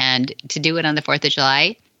group. And to do it on the 4th of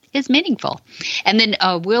July is meaningful. And then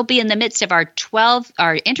we'll be in the midst of our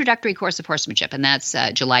introductory course of horsemanship, and that's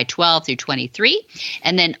July 12 through 23.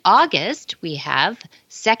 And then August, we have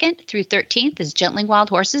 2nd through 13th is Gentling Wild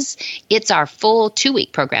Horses. It's our full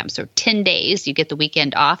 2-week program. So 10 days, you get the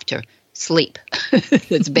weekend off to sleep.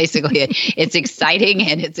 That's basically it. It's exciting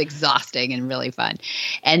and it's exhausting and really fun.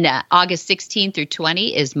 And August 16 through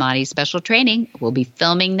 20 is Monty's special training. We'll be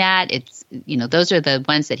filming that. It's, those are the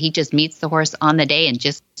ones that he just meets the horse on the day and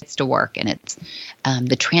just gets to work. And it's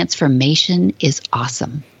the transformation is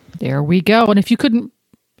awesome. There we go. And if you couldn't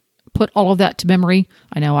put all of that to memory,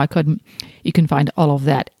 I know I couldn't, you can find all of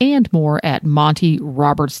that and more at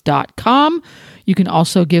montyroberts.com. You can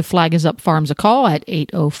also give Flag Is Up Farms a call at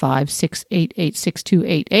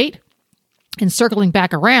 805-688-6288. And circling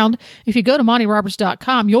back around, if you go to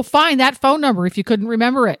montyroberts.com, you'll find that phone number if you couldn't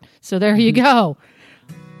remember it. So there you go.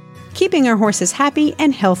 Keeping our horses happy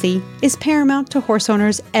and healthy is paramount to horse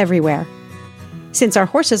owners everywhere. Since our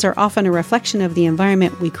horses are often a reflection of the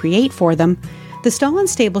environment we create for them, the Stall and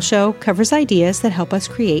Stable Show covers ideas that help us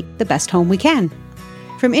create the best home we can.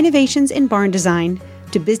 From innovations in barn design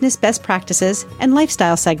to business best practices and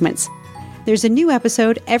lifestyle segments. There's a new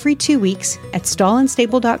episode every 2 weeks at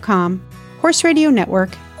stallandstable.com, Horse Radio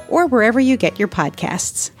Network, or wherever you get your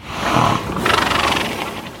podcasts.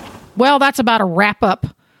 Well, that's about a wrap-up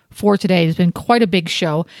for today. It's been quite a big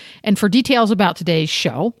show. And for details about today's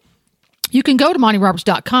show, you can go to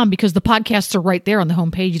montyroberts.com because the podcasts are right there on the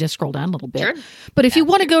homepage. You just scroll down a little bit. Sure. But if you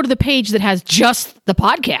want to go to the page that has just the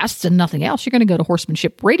podcasts and nothing else, you're going to go to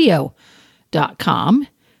horsemanshipradio.com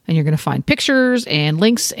and you're going to find pictures and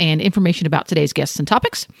links and information about today's guests and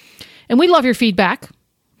topics. And we love your feedback.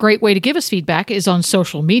 Great way to give us feedback is on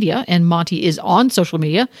social media, and Monty is on social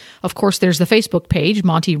media. Of course, there's the Facebook page,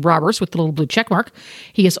 Monty Roberts with the little blue check mark.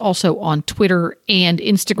 He is also on Twitter and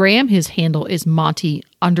Instagram. His handle is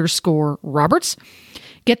Monty_Roberts.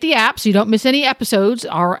 Get the app so you don't miss any episodes.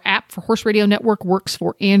 Our app for Horse Radio Network works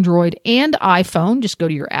for Android and iPhone. Just go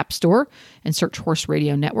to your app store and search Horse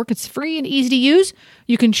Radio Network. It's free and easy to use.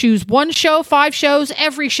 You can choose 1 show, 5 shows,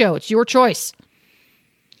 every show. It's your choice.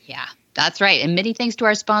 Yeah. That's right. And many thanks to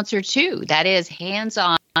our sponsor, too. That is Hands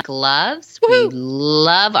On Gloves. Woo-hoo. We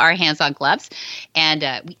love our Hands On Gloves. And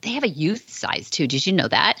they have a youth size, too. Did you know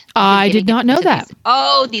that? I did not know that.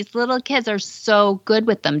 These little kids are so good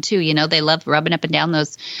with them, too. They love rubbing up and down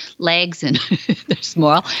those legs, and they're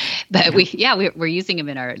small. But we're using them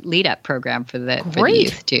in our lead-up program for the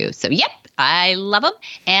youth, too. So, yep. I love them.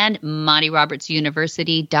 And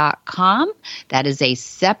MontyRobertsUniversity.com. That is a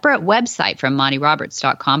separate website from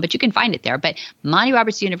MontyRoberts.com, but you can find it there. But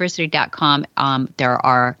MontyRobertsUniversity.com,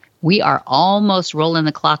 we are almost rolling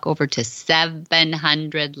the clock over to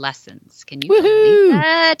 700 lessons. Can you believe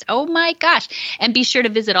that? Oh my gosh. And be sure to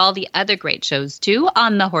visit all the other great shows too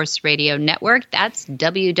on the Horse Radio Network. That's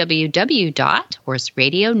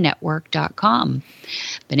www.horseradionetwork.com.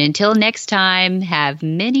 But until next time, have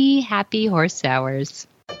many happy horse hours.